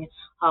curdling,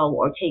 how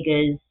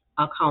Ortega's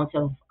account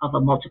of a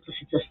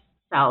multiplicitous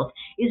South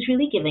is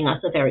really giving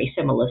us a very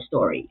similar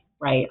story,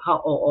 right?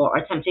 Or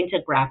attempting to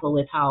grapple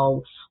with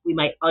how we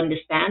might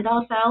understand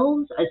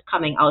ourselves as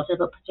coming out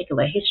of a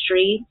particular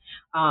history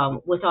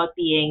without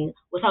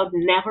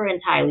never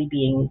entirely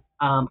being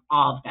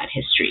of that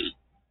history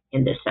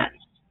in this sense.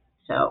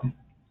 So,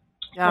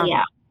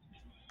 yeah.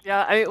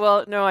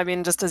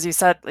 Just as you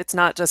said, it's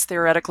not just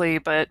theoretically,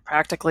 but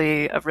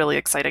practically a really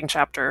exciting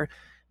chapter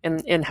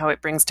in how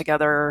it brings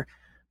together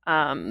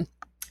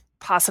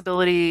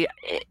possibility,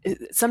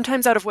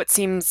 sometimes out of what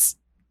seems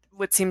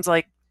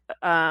like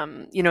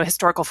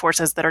historical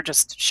forces that are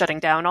just shutting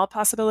down all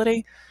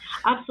possibility.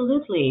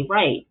 Absolutely,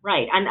 right,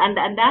 and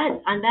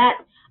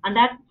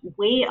that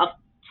way of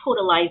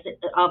totalizing,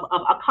 of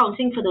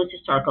accounting for those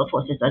historical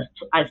forces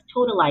as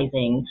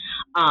totalizing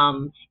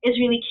is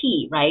really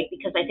key, right?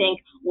 Because I think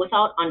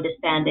without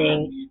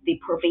understanding the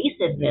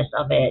pervasiveness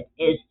of it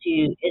is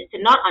to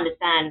not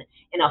understand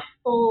in a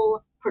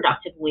full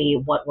productive way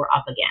what we're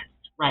up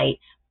against, right?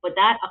 But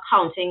that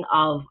accounting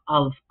of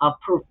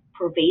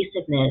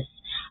pervasiveness,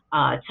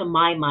 to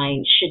my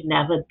mind, should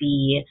never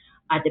be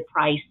at the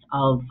price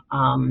of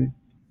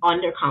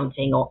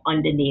undercounting or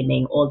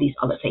undernaming all these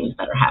other things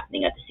that are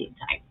happening at the same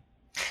time.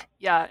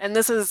 Yeah, and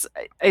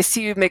I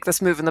see you make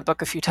this move in the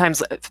book a few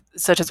times,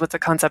 such as with the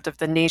concept of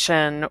the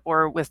nation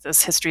or with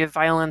this history of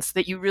violence,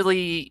 that you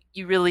really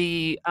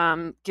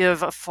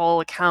give a full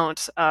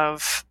account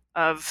of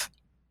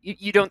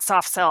you don't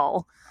soft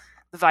sell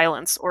the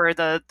violence or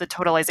the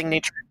totalizing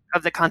nature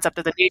of the concept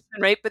of the nation,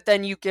 right? But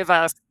then you give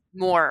us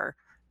more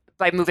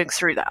by moving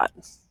through that.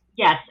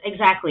 Yes,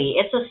 exactly.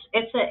 It's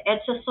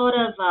a sort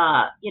of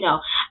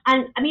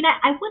and I mean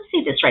I would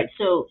say this, right.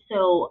 So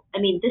I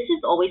mean this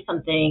is always a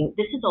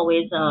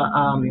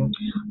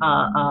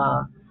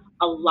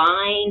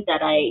line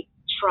that I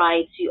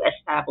try to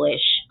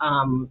establish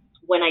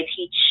when I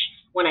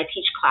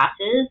teach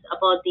classes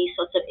about these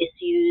sorts of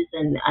issues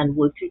and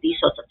work through these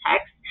sorts of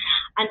texts.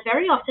 And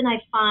very often I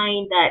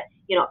find that,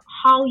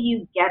 how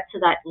you get to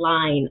that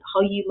line,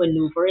 how you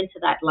maneuver into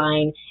that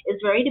line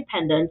is very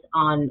dependent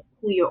on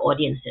who your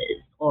audience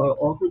is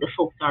or who the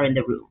folks are in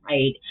the room,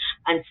 right?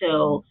 And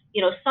so,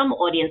 some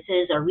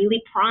audiences are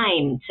really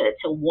primed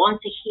to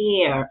want to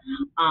hear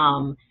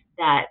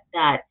that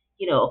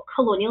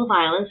colonial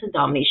violence and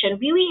domination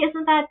really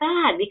isn't that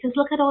bad, because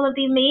look at all of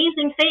the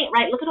amazing things,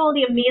 right? Look at all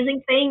the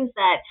amazing things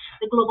that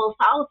the global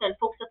South and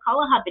folks of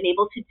color have been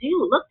able to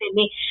do. Look,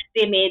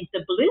 they made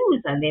the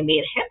blues and they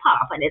made hip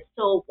hop, and it's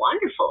so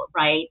wonderful,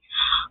 right?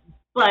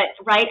 But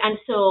right, and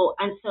so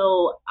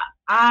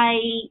I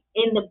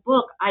in the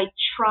book I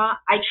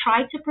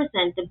try to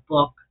present the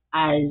book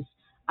as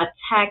a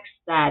text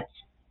that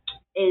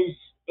is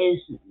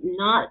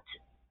not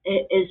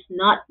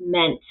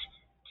meant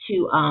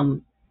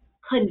to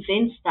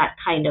convince that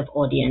kind of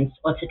audience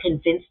or to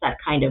convince that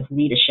kind of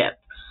readership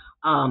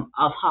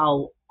of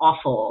how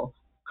awful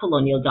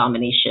colonial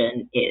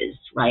domination is,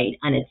 right,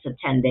 and its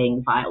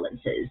attending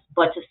violences,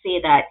 but to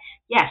say that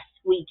yes,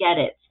 we get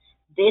it.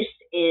 This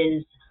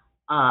is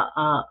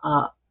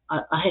a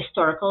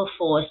historical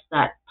force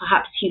that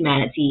perhaps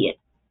humanity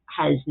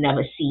has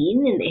never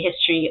seen in the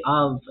history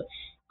of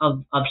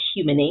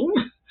humaning,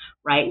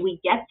 right? We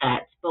get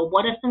that, but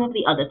what are some of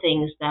the other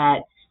things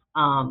that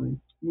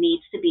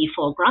needs to be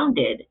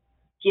foregrounded,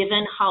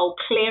 given how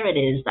clear it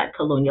is that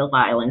colonial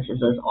violence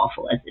is as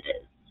awful as it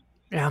is?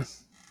 Yeah.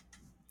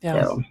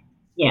 So,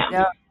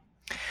 yeah.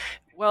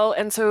 Well,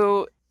 and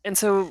so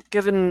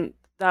given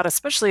that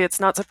especially, it's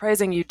not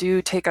surprising you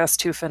do take us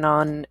to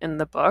Fanon in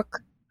the book.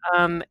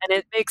 And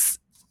it makes,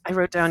 I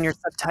wrote down your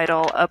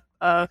subtitle,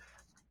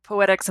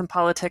 Poetics and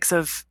Politics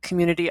of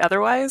Community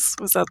Otherwise.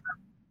 Was that?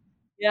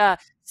 Yeah.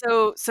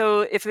 So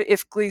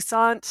if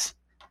Glissant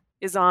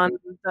is on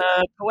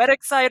the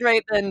poetic side,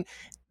 right,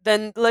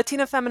 then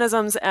Latina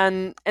feminisms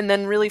and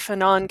then really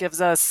Fanon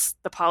gives us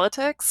the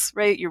politics,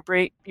 right? You're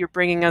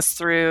bringing us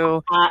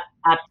through,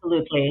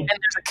 Absolutely. and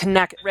there's a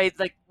connect, right?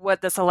 Like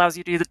what this allows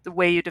you to do, the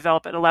way you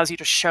develop it allows you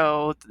to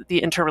show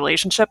the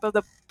interrelationship of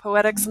the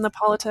poetics and the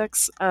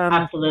politics.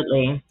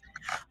 Absolutely.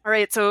 All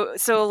right, so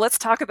let's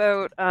talk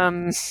about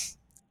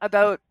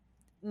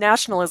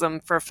nationalism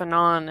for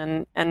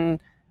Fanon and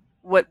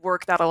what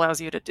work that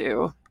allows you to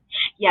do.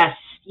 Yes.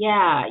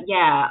 Yeah.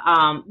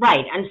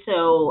 Right. And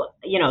so,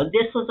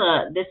 this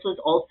was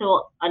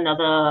also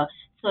another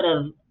sort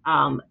of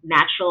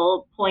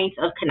natural point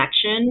of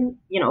connection,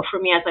 for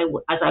me as I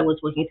was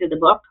working through the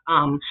book.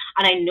 And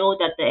I know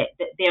that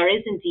there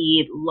is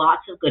indeed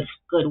lots of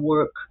good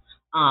work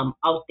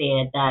out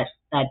there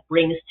that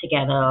brings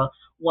together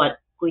what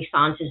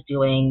Glissant is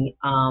doing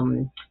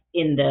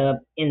in the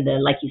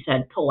like you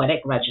said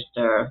poetic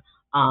register,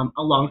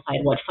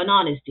 alongside what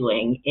Fanon is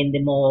doing in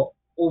the more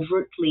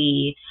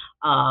overtly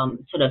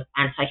sort of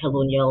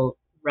anti-colonial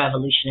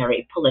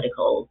revolutionary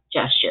political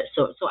gesture.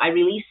 So I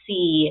really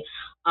see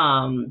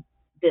the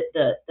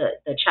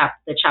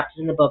chapters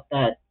in the book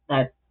that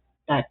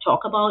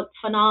talk about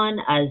Fanon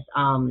as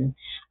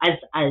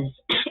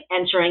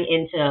entering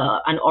into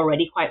an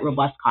already quite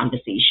robust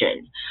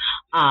conversation.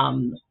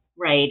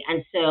 Right,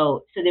 and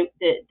so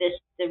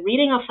the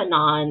reading of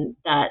Fanon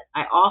that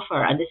I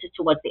offer, and this is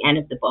towards the end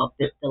of the book,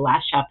 the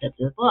last chapter of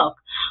the book,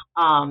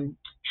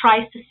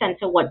 tries to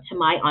center what, to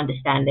my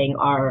understanding,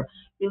 are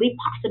really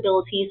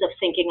possibilities of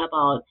thinking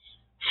about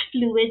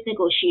fluid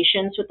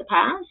negotiations with the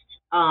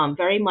past,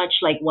 very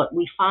much like what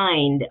we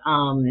find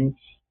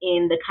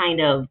in the kind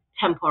of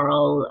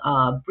temporal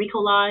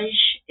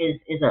bricolage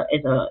is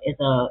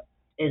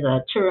a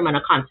term and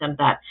a concept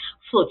that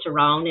floats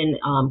around in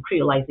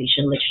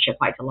creolization literature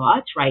quite a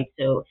lot, right?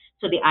 So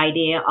the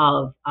idea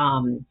of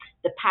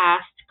the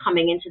past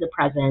coming into the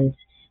present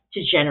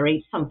to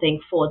generate something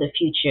for the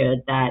future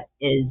that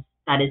is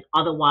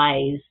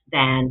otherwise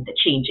than the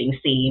changing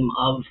theme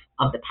of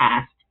the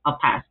past, of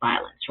past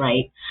violence,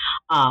 right?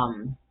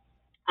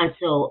 And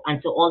so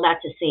all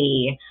that to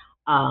say,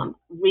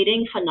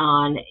 reading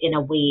Fanon in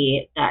a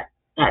way that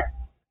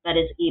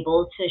is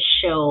able to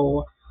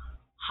show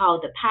how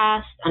the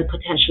past and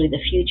potentially the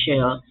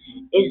future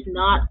is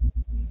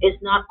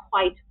not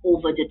quite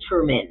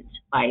overdetermined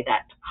by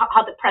that.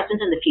 How the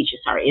present and the future,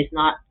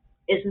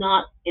 is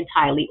not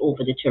entirely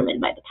overdetermined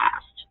by the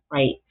past,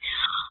 right?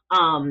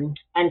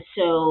 And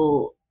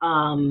so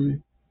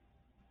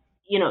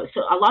so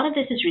a lot of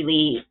this is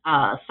really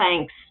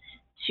thanks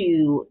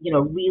to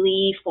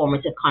really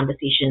formative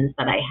conversations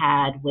that I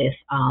had with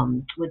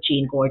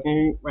Jane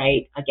Gordon,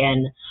 right?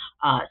 Again,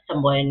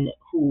 someone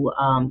who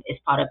is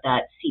part of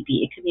that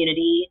CPA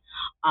community.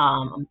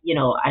 And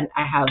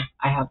I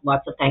have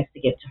lots of thanks to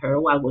give to her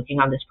while working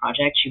on this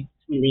project. She was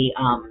really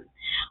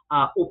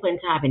open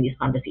to having these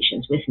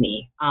conversations with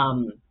me.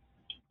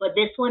 But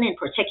this one in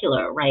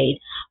particular, right?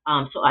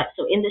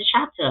 So in this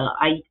chapter,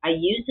 I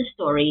use the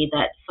story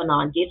that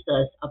Fanon gives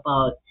us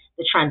about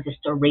the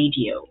transistor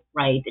radio,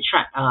 right? The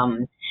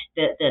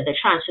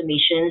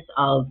transformations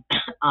of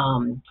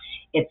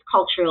its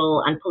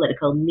cultural and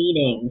political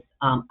meanings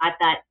at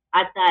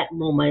that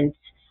moment,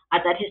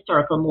 at that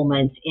historical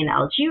moment in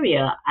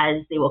Algeria,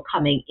 as they were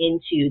coming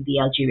into the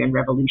Algerian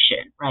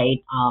Revolution,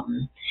 right?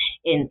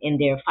 In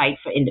their fight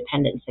for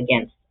independence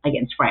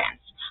against France.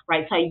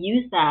 Right, so I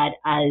use that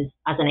as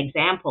an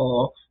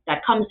example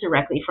that comes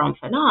directly from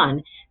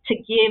Fanon to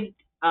give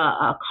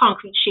a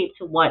concrete shape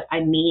to what I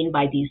mean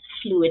by these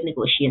fluid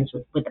negotiations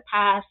with the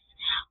past,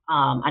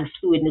 and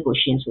fluid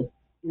negotiations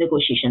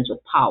with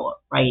power.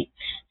 Right.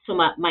 So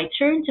my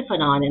turn to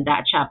Fanon in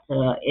that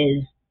chapter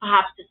is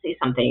perhaps to say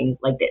something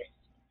like this: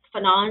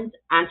 Fanon's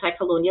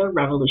anti-colonial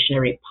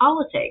revolutionary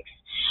politics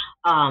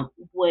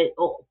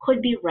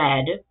could be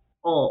read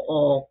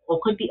or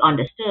could be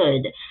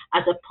understood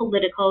as a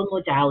political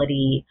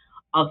modality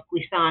of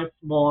Glissant's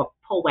more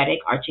poetic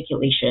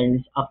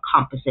articulations of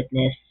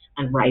compositeness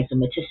and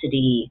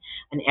rhizomaticity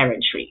and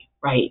errantry,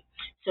 right?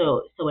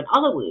 So in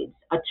other words,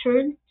 a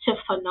turn to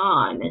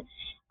Fanon,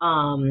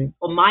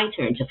 or my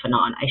turn to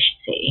Fanon, I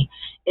should say,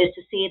 is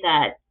to say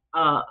that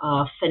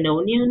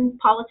Fanonian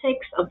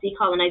politics of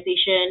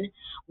decolonization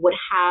would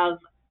have,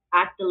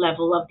 at the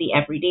level of the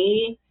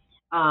everyday,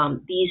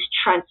 these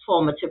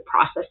transformative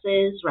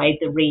processes, right?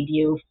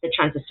 The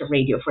transistor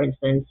radio, for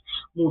instance,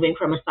 moving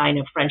from a sign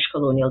of French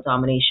colonial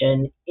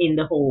domination in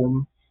the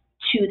home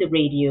to the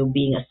radio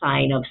being a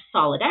sign of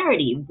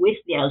solidarity with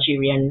the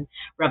Algerian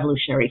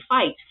revolutionary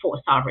fight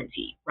for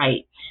sovereignty,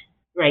 right?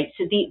 Right.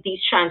 So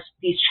these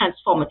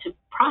transformative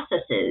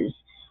processes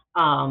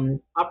are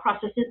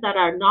processes that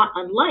are not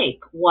unlike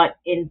what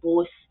in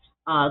both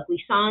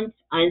Glissant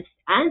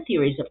and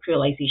theories of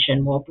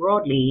creolization more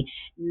broadly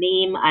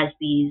name as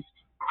these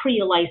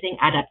creolizing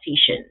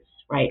adaptations,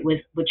 right,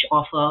 which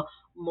offer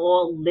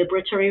more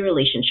liberatory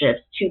relationships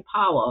to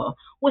power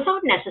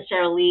without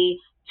necessarily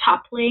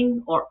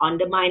toppling or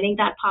undermining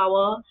that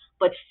power,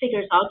 but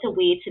figures out a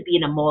way to be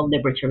in a more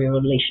liberatory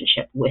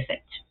relationship with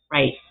it,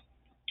 right?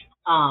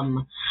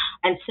 Um,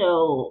 and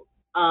so,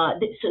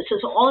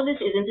 so all of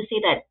this isn't to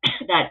say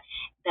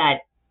that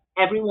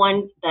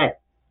everyone that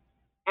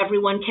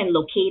everyone can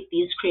locate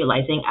these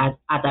creolizing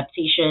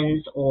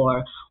adaptations,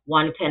 or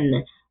one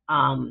can.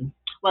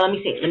 Well, let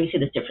me say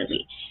this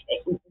differently.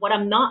 What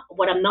I'm not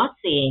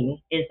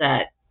saying is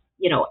that,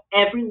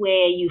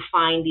 everywhere you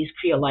find these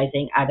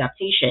creolizing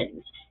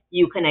adaptations,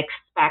 you can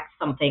expect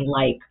something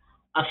like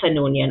a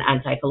Fanonian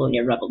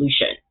anti-colonial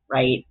revolution,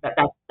 right?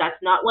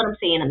 That's not what I'm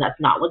saying, and that's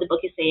not what the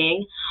book is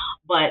saying.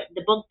 But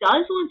the book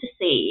does want to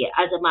say,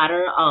 as a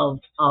matter of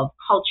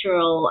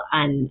cultural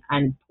and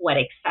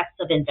poetic sets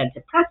of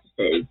inventive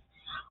practices,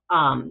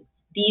 um,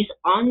 these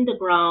on the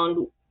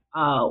ground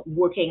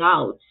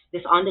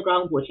this on the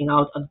ground working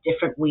out of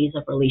different ways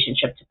of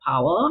relationship to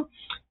power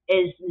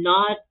is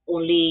not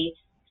only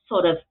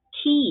sort of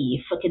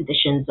key for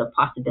conditions of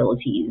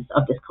possibilities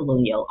of this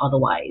colonial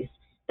otherwise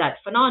that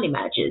Fanon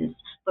imagines,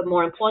 but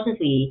more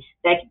importantly,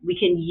 that we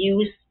can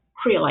use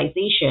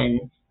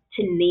creolization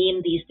to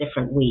name these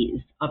different ways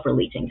of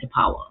relating to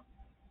power,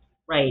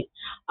 right?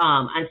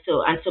 And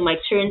so my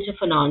turn to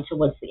Fanon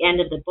towards the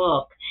end of the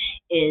book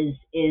is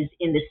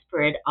in the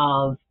spirit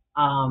of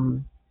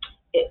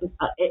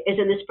is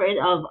in the spirit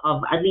of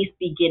at least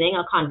beginning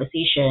a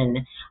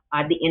conversation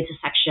at the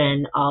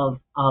intersection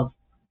of a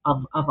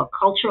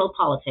cultural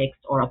politics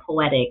or a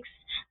poetics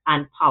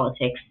and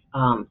politics,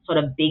 sort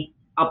of big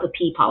upper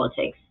P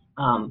politics,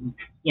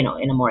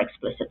 in a more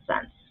explicit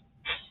sense.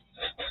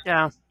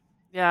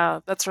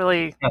 Yeah, that's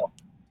really,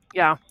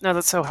 no,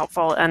 that's so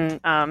helpful,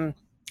 and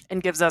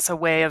gives us a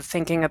way of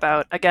thinking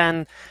about,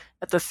 again,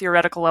 at the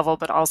theoretical level,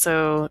 but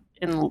also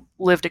in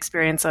lived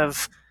experience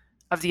of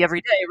the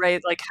everyday,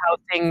 right? Like how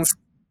things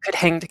could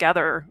hang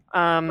together.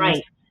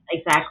 Right.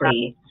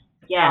 Exactly.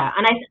 Yeah.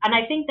 And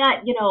I think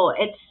that,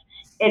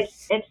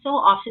 it's so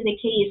often the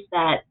case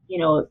that,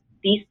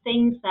 these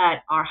things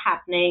that are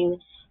happening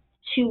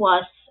to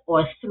us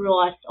or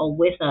through us or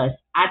with us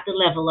at the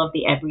level of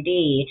the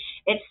everyday,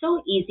 it's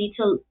so easy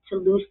to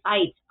lose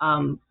sight,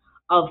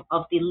 of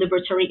the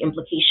liberatory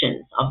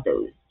implications of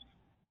those,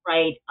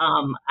 right?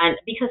 And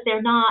because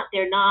they're not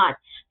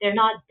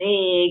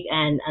big,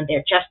 and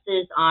their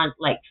gestures aren't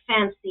like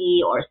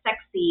fancy or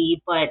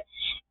sexy, but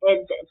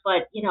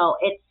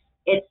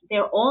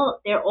they're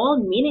all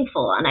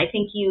meaningful, and I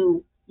think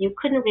you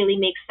couldn't really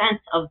make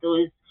sense of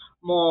those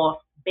more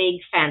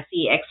big,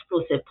 fancy,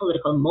 explosive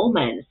political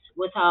moments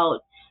without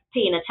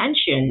paying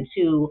attention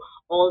to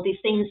all these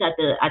things at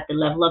the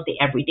level of the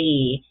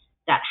everyday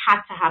that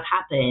had to have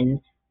happened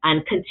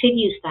and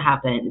continues to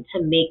happen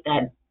to make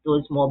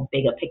those more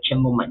bigger picture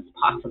moments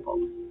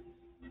possible.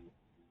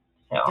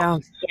 So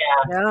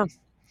Yeah.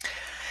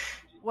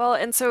 Well,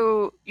 and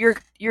so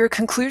your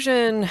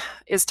conclusion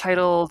is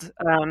titled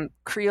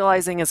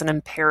 "Creolizing as an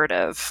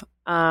Imperative,"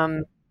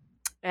 and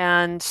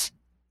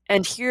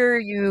here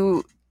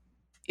you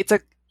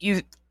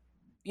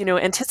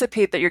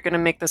anticipate that you're going to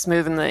make this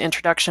move in the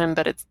introduction,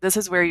 but this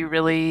is where you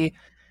really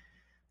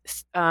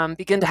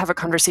begin to have a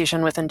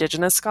conversation with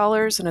Indigenous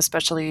scholars, and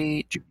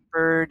especially Judy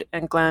Bird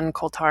and Glenn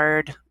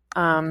Coulthard.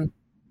 And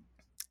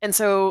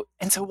so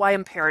why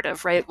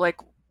imperative, right? Like,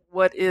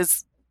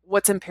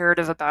 what's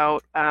imperative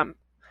about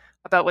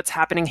what's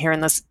happening here in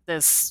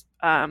this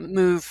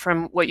move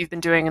from what you've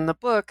been doing in the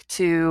book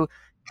to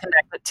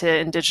connect it to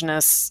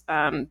Indigenous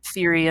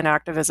theory and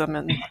activism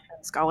and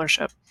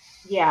scholarship?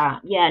 Yeah,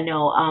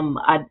 no.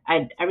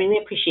 I really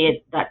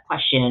appreciate that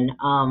question,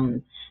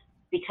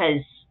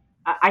 because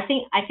I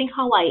think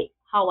how I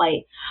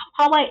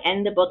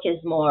end the book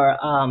is more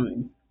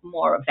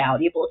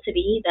valuable to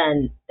me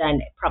than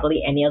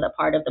probably any other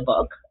part of the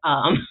book.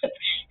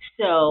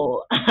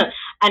 So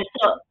and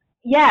so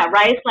yeah,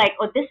 right. It's like,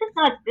 oh, this is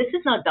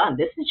not done.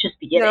 This is just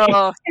beginning.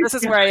 No, this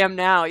is where I am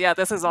now. Yeah,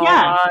 this is all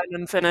done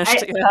and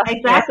finished.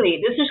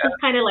 Exactly. This is just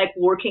kind of like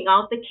working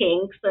out the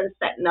kinks and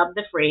setting up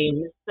the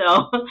frames.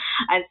 So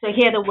and so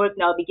here the work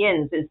now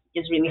begins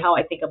is really how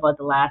I think about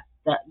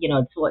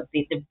towards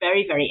the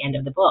very, very end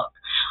of the book.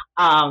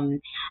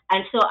 And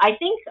so I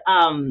think,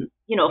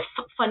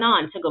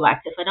 Fanon, to go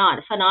back to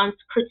Fanon's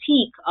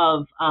critique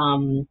of,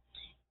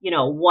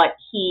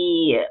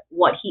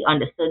 what he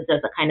understood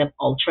as a kind of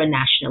ultra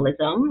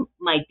nationalism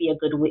might be a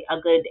good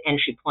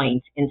entry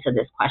point into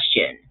this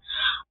question.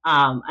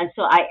 And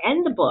so I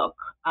end the book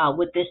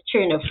with this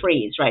turn of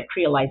phrase, right?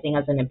 Creolizing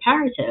as an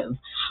imperative,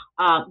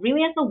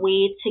 really as a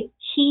way to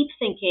keep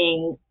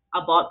thinking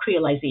about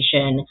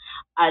creolization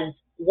as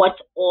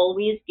what's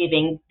always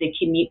giving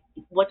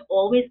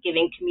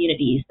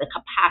communities the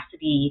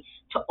capacity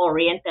to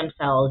orient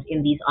themselves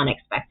in these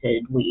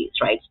unexpected ways,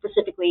 right?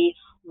 Specifically,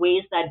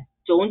 ways that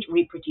don't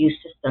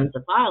reproduce systems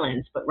of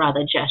violence, but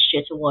rather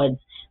gesture towards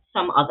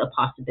some other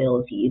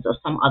possibilities or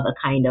some other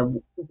kind of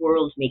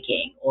world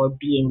making or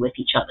being with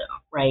each other,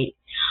 right?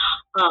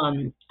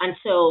 And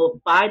so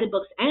by the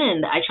book's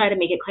end, I try to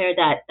make it clear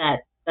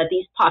that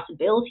these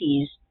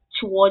possibilities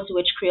towards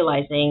which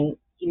creolizing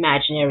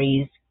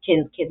imaginaries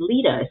can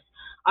lead us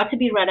are to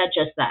be read at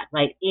just that,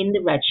 right? In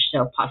the register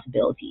of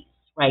possibilities,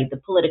 right? The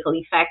political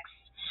effects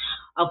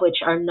of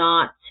which are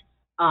not,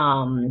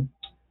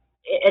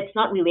 it's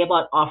not really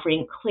about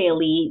offering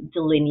clearly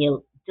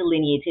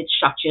delineated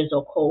structures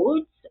or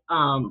codes,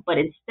 but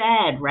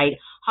instead, right,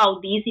 how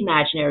these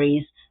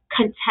imaginaries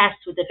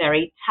contest with the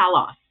very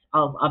telos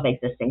of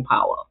existing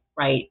power,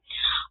 right?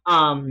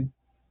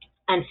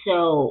 And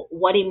so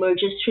what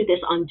emerges through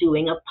this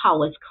undoing of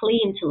power's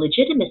claim to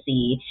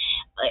legitimacy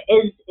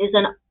is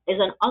an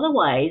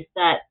otherwise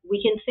that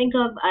we can think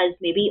of as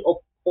maybe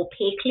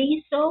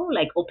opaquely so,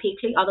 like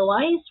opaquely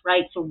otherwise,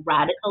 right? So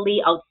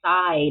radically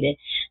outside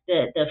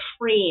the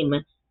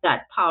frame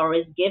that power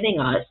is giving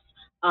us,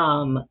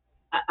 and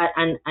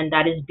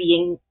that is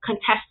being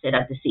contested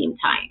at the same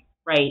time,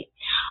 right?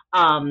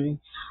 And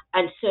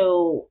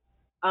so,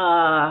 so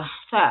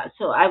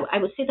I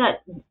would say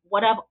that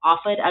what I've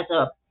offered as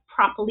a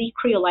properly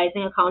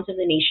creolizing account of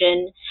the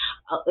nation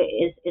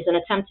is an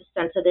attempt to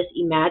censor this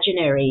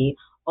imaginary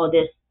or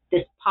this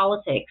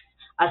politics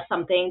as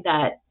something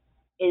that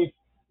is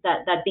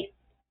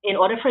in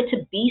order for it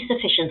to be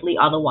sufficiently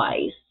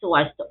otherwise, so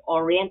as to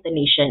orient the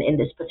nation in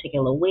this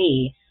particular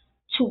way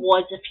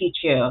towards a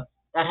future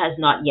that has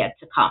not yet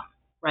to come,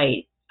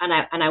 right? And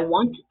I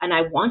want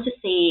to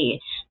say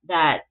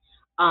that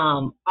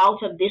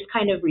out of this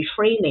kind of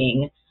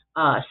reframing,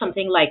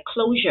 something like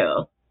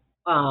closure,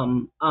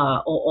 or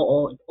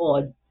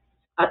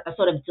a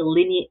sort of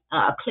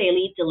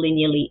clearly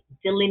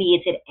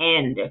delineated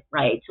end,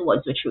 right,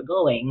 towards which we're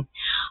going.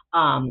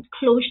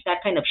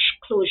 That kind of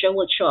closure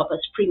would show up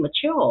as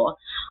premature,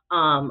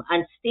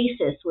 and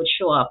stasis would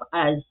show up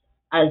as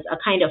a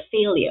kind of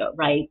failure,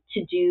 right,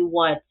 to do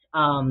what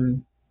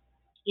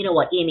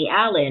what Amy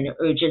Allen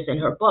urges in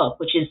her book,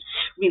 which is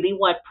really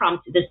what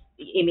prompted this.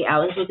 Amy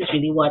Allen's book is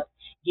really what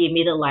gave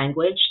me the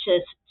language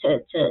to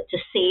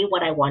say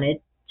what I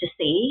wanted to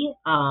say,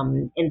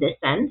 in this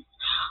sense.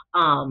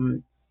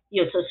 So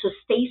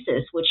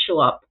stasis would show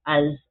up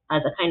as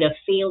a kind of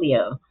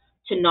failure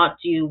to not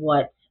do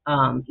what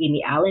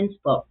Amy Allen's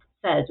book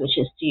says, which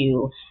is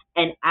to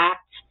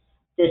enact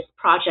this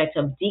project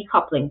of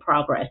decoupling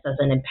progress as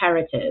an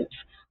imperative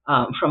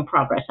from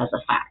progress as a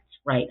fact,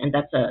 right? And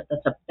that's a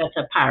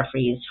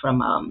paraphrase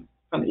from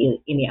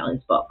Amy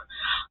Allen's book.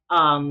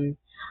 And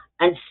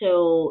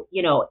so,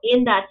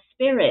 in that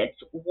spirit,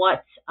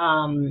 what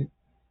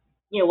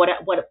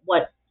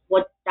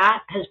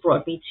that has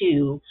brought me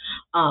to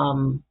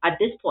at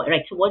this point,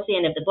 right, towards the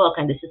end of the book,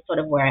 and this is sort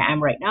of where I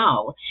am right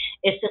now,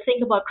 is to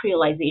think about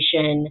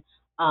creolization.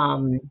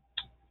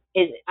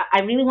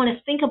 I really want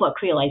to think about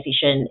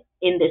creolization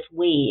in this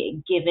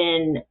way,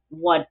 given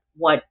what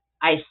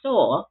I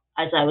saw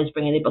as I was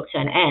bringing the book to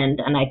an end,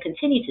 and I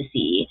continue to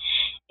see,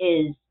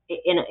 is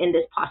in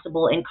this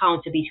possible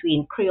encounter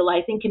between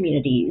creolizing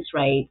communities,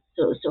 right?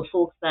 So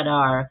folks that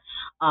are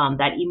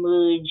that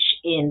emerge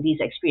in these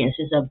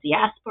experiences of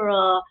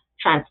diaspora,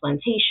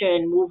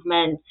 transplantation,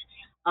 movement,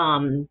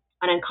 an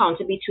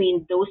encounter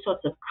between those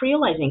sorts of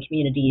creolizing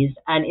communities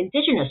and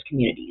indigenous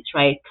communities,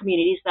 right?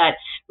 Communities that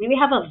really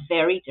have a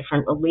very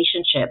different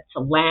relationship to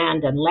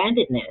land and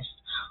landedness,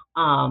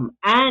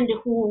 and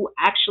who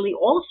actually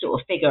also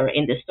figure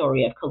in the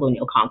story of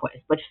colonial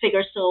conquest, but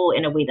figure so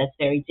in a way that's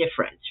very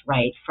different,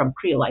 right, from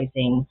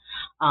creolizing,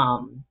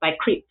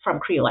 from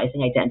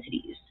creolizing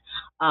identities.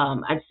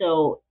 And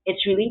so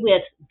it's really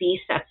with these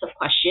sets of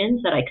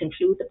questions that I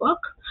conclude the book,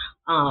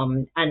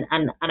 and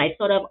I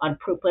sort of on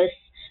purpose,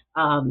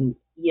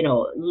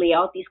 lay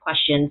out these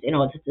questions in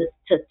order to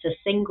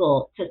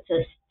signal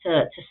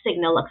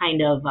a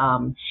kind of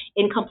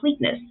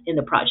incompleteness in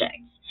the project.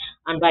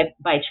 And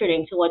by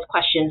turning towards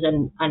questions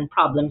and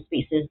problem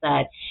spaces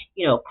that,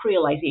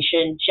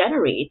 creolization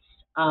generates,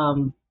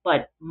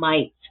 but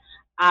might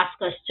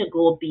ask us to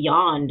go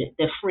beyond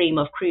the frame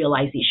of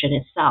creolization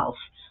itself,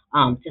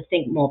 to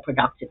think more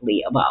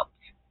productively about.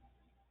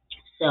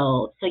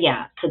 So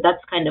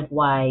that's kind of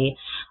why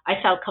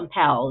I felt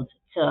compelled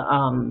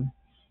to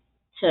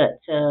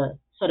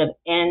sort of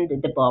end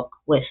the book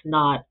with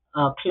not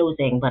a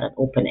closing, but an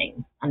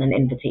opening and an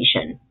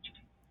invitation.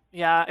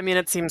 Yeah, I mean,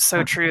 it seems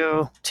so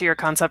true to your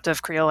concept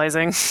of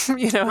creolizing,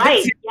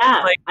 Right,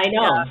 yeah, like, I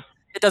know. Yeah,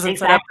 it doesn't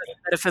set up the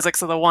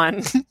metaphysics of the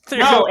one.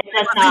 No, it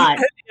does not.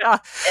 Yeah.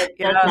 It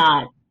does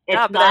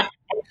not.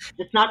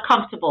 It's not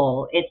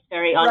comfortable. It's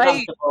very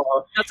uncomfortable.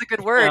 Right. That's a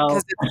good word,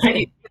 because it's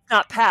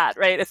not pat,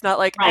 right? It's not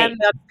like, Right. and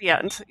that's the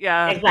end.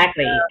 Yeah.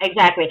 Exactly,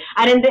 exactly.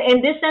 And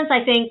in this sense,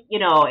 I think,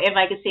 if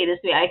I could say this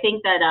way, I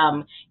think that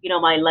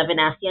my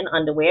Levinasian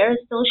underwear is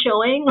still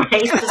showing,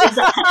 right? So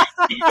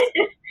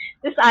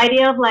this this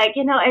idea of like,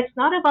 it's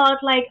not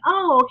about like,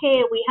 oh,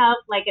 okay, we have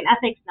like an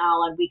ethics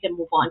now and we can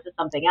move on to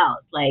something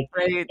else. Like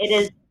Right.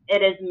 it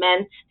is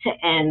meant to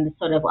end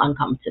sort of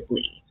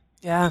uncomfortably.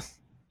 Yeah.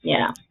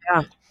 Yeah.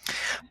 Yeah.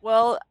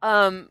 Well,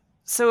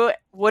 so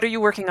what are you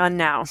working on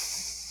now?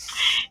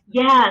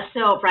 Yeah.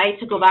 So, right,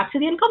 to go back to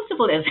the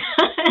uncomfortableness.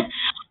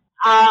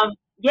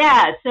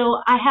 Yeah.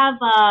 So I have,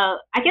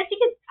 I guess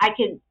I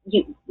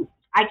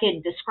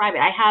could describe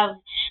it. I have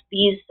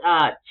these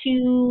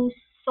two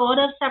sort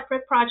of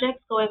separate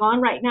projects going on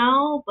right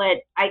now,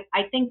 but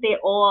I think they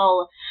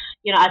all,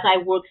 as I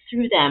work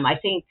through them, I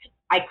think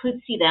I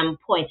could see them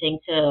pointing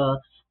to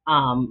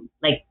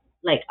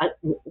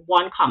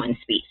one common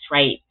space,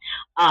 right?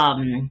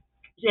 Um,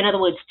 in other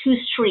words, two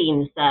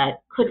streams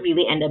that could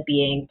really end up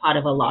being part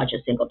of a larger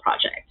single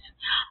project.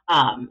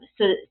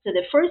 So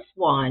the first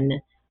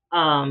one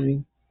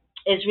um,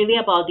 is really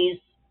about these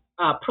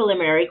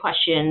preliminary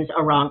questions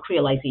around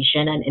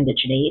creolization and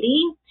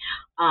indigeneity.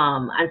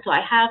 And so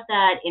I have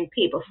that in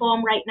paper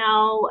form right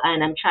now,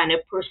 and I'm trying to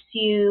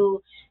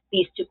pursue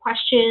these two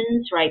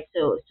questions, right?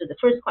 So the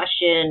first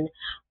question,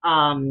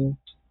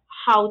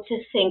 how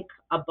to think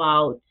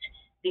about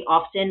the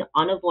often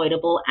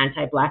unavoidable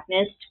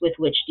anti-Blackness with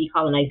which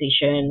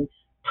decolonization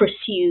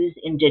pursues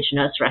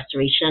indigenous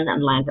restoration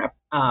and land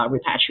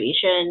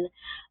repatriation.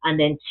 And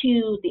then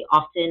two, the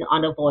often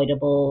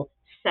unavoidable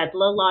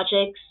settler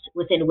logics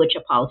within which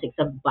a politics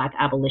of Black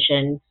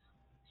abolition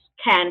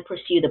can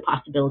pursue the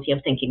possibility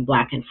of thinking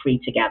Black and free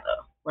together,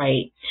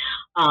 right?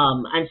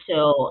 And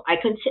so I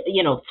could,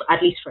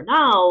 at least for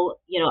now,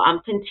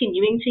 I'm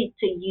continuing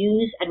to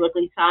use Edward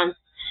Glissant's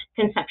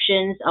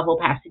conceptions of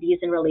opacities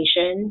in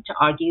relation to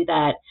argue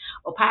that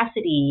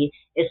opacity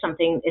is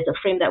a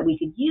frame that we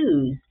could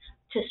use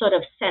to sort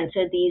of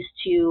center these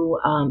two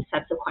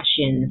sets of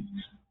questions,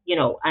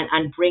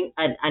 and bring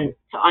and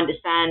to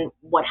understand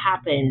what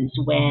happens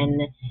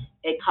when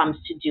it comes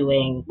to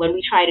when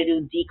we try to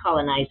do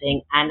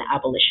decolonizing and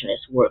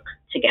abolitionist work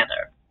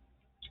together.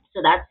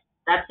 So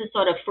that's the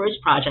sort of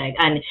first project,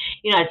 and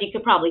as you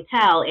could probably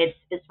tell,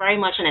 it's very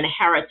much an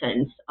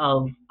inheritance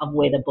of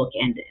where the book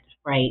ended,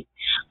 right?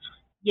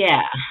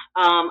 Yeah.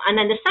 And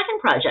then the second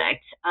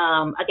project,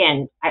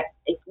 again,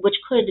 which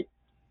could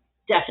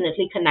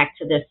definitely connect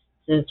to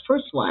this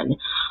first one.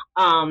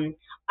 I'm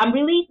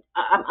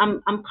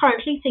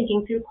currently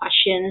thinking through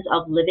questions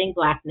of living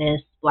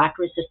Blackness, Black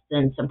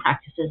resistance, and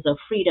practices of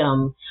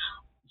freedom,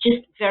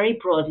 just very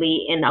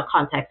broadly in a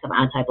context of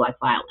anti-Black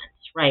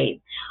violence,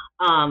 right?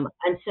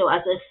 And so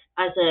as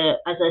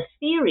a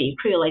theory,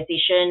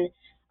 creolization,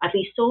 at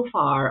least so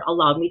far,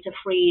 allowed me to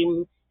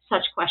frame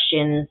such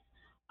questions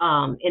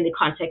in the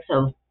context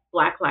of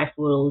Black life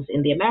rules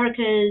in the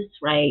Americas,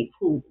 right?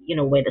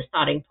 Where the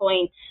starting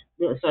point,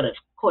 the sort of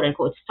quote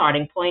unquote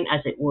starting point,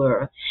 as it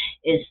were,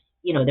 is,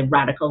 the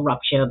radical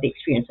rupture of the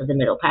experience of the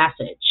Middle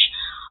Passage.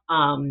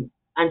 And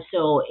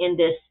so in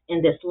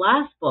this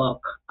last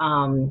book,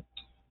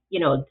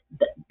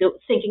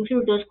 thinking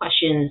through those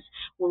questions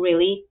were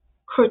really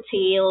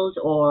curtailed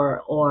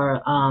or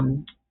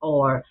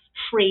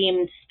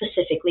framed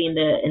specifically in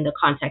the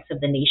context of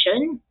the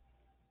nation,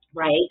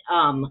 right?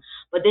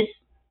 But this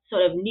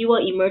sort of newer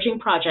emerging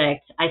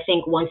project, I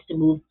think, wants to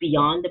move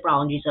beyond the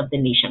boundaries of the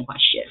nation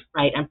question,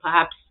 right? And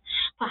perhaps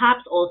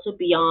also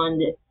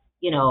beyond,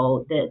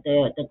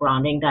 the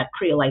grounding that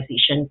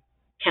creolization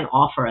can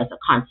offer as a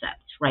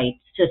concept, right?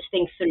 To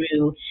think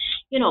through,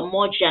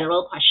 more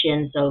general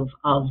questions of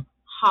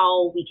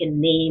how we can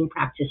name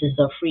practices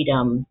of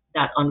freedom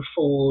that can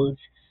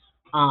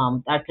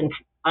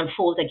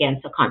unfold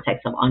against the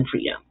context of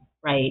unfreedom,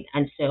 right?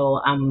 And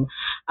so I'm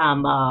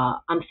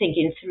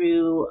thinking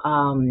through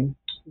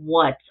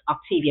what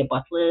Octavia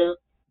Butler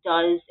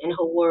does in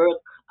her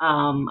work.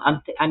 I'm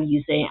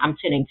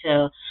turning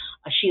to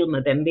Achille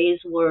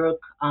Mbembe's work,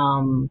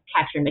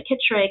 Catherine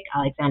McKittrick,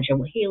 Alexandra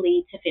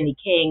Haley, Tiffany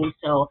King.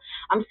 So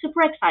I'm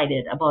super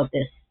excited about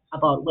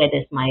where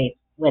this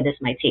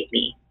might take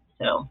me.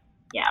 So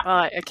yeah.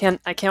 Well,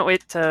 I can't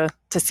wait to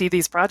see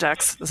these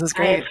projects. This is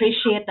great. I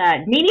appreciate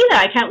that. Me neither.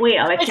 I can't wait.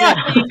 I'll let you know.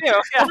 You do.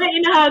 Yeah. I'll let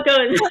you know how it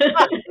goes.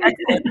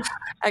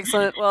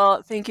 Excellent.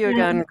 Well, thank you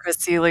again, Chris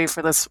Seeley,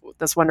 for this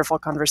wonderful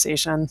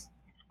conversation.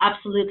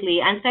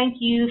 Absolutely. And thank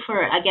you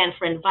for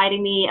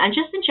inviting me, and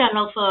just in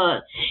general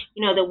for,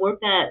 the work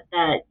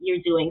that you're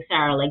doing,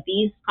 Sarah. Like,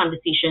 these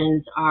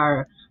conversations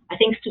are, I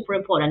think, super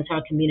important to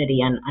our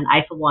community, and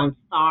I, for one,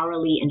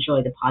 thoroughly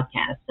enjoy the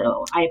podcast.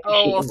 So I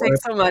appreciate your work.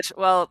 Thanks so much.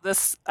 Well,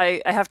 I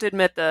have to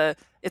admit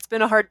it's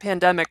been a hard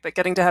pandemic, but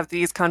getting to have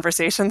these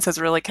conversations has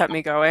really kept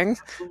me going.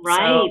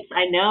 Right. So,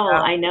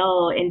 I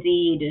know.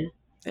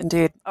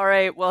 Indeed. All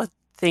right. Well,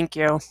 thank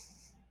you.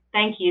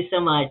 Thank you so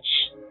much.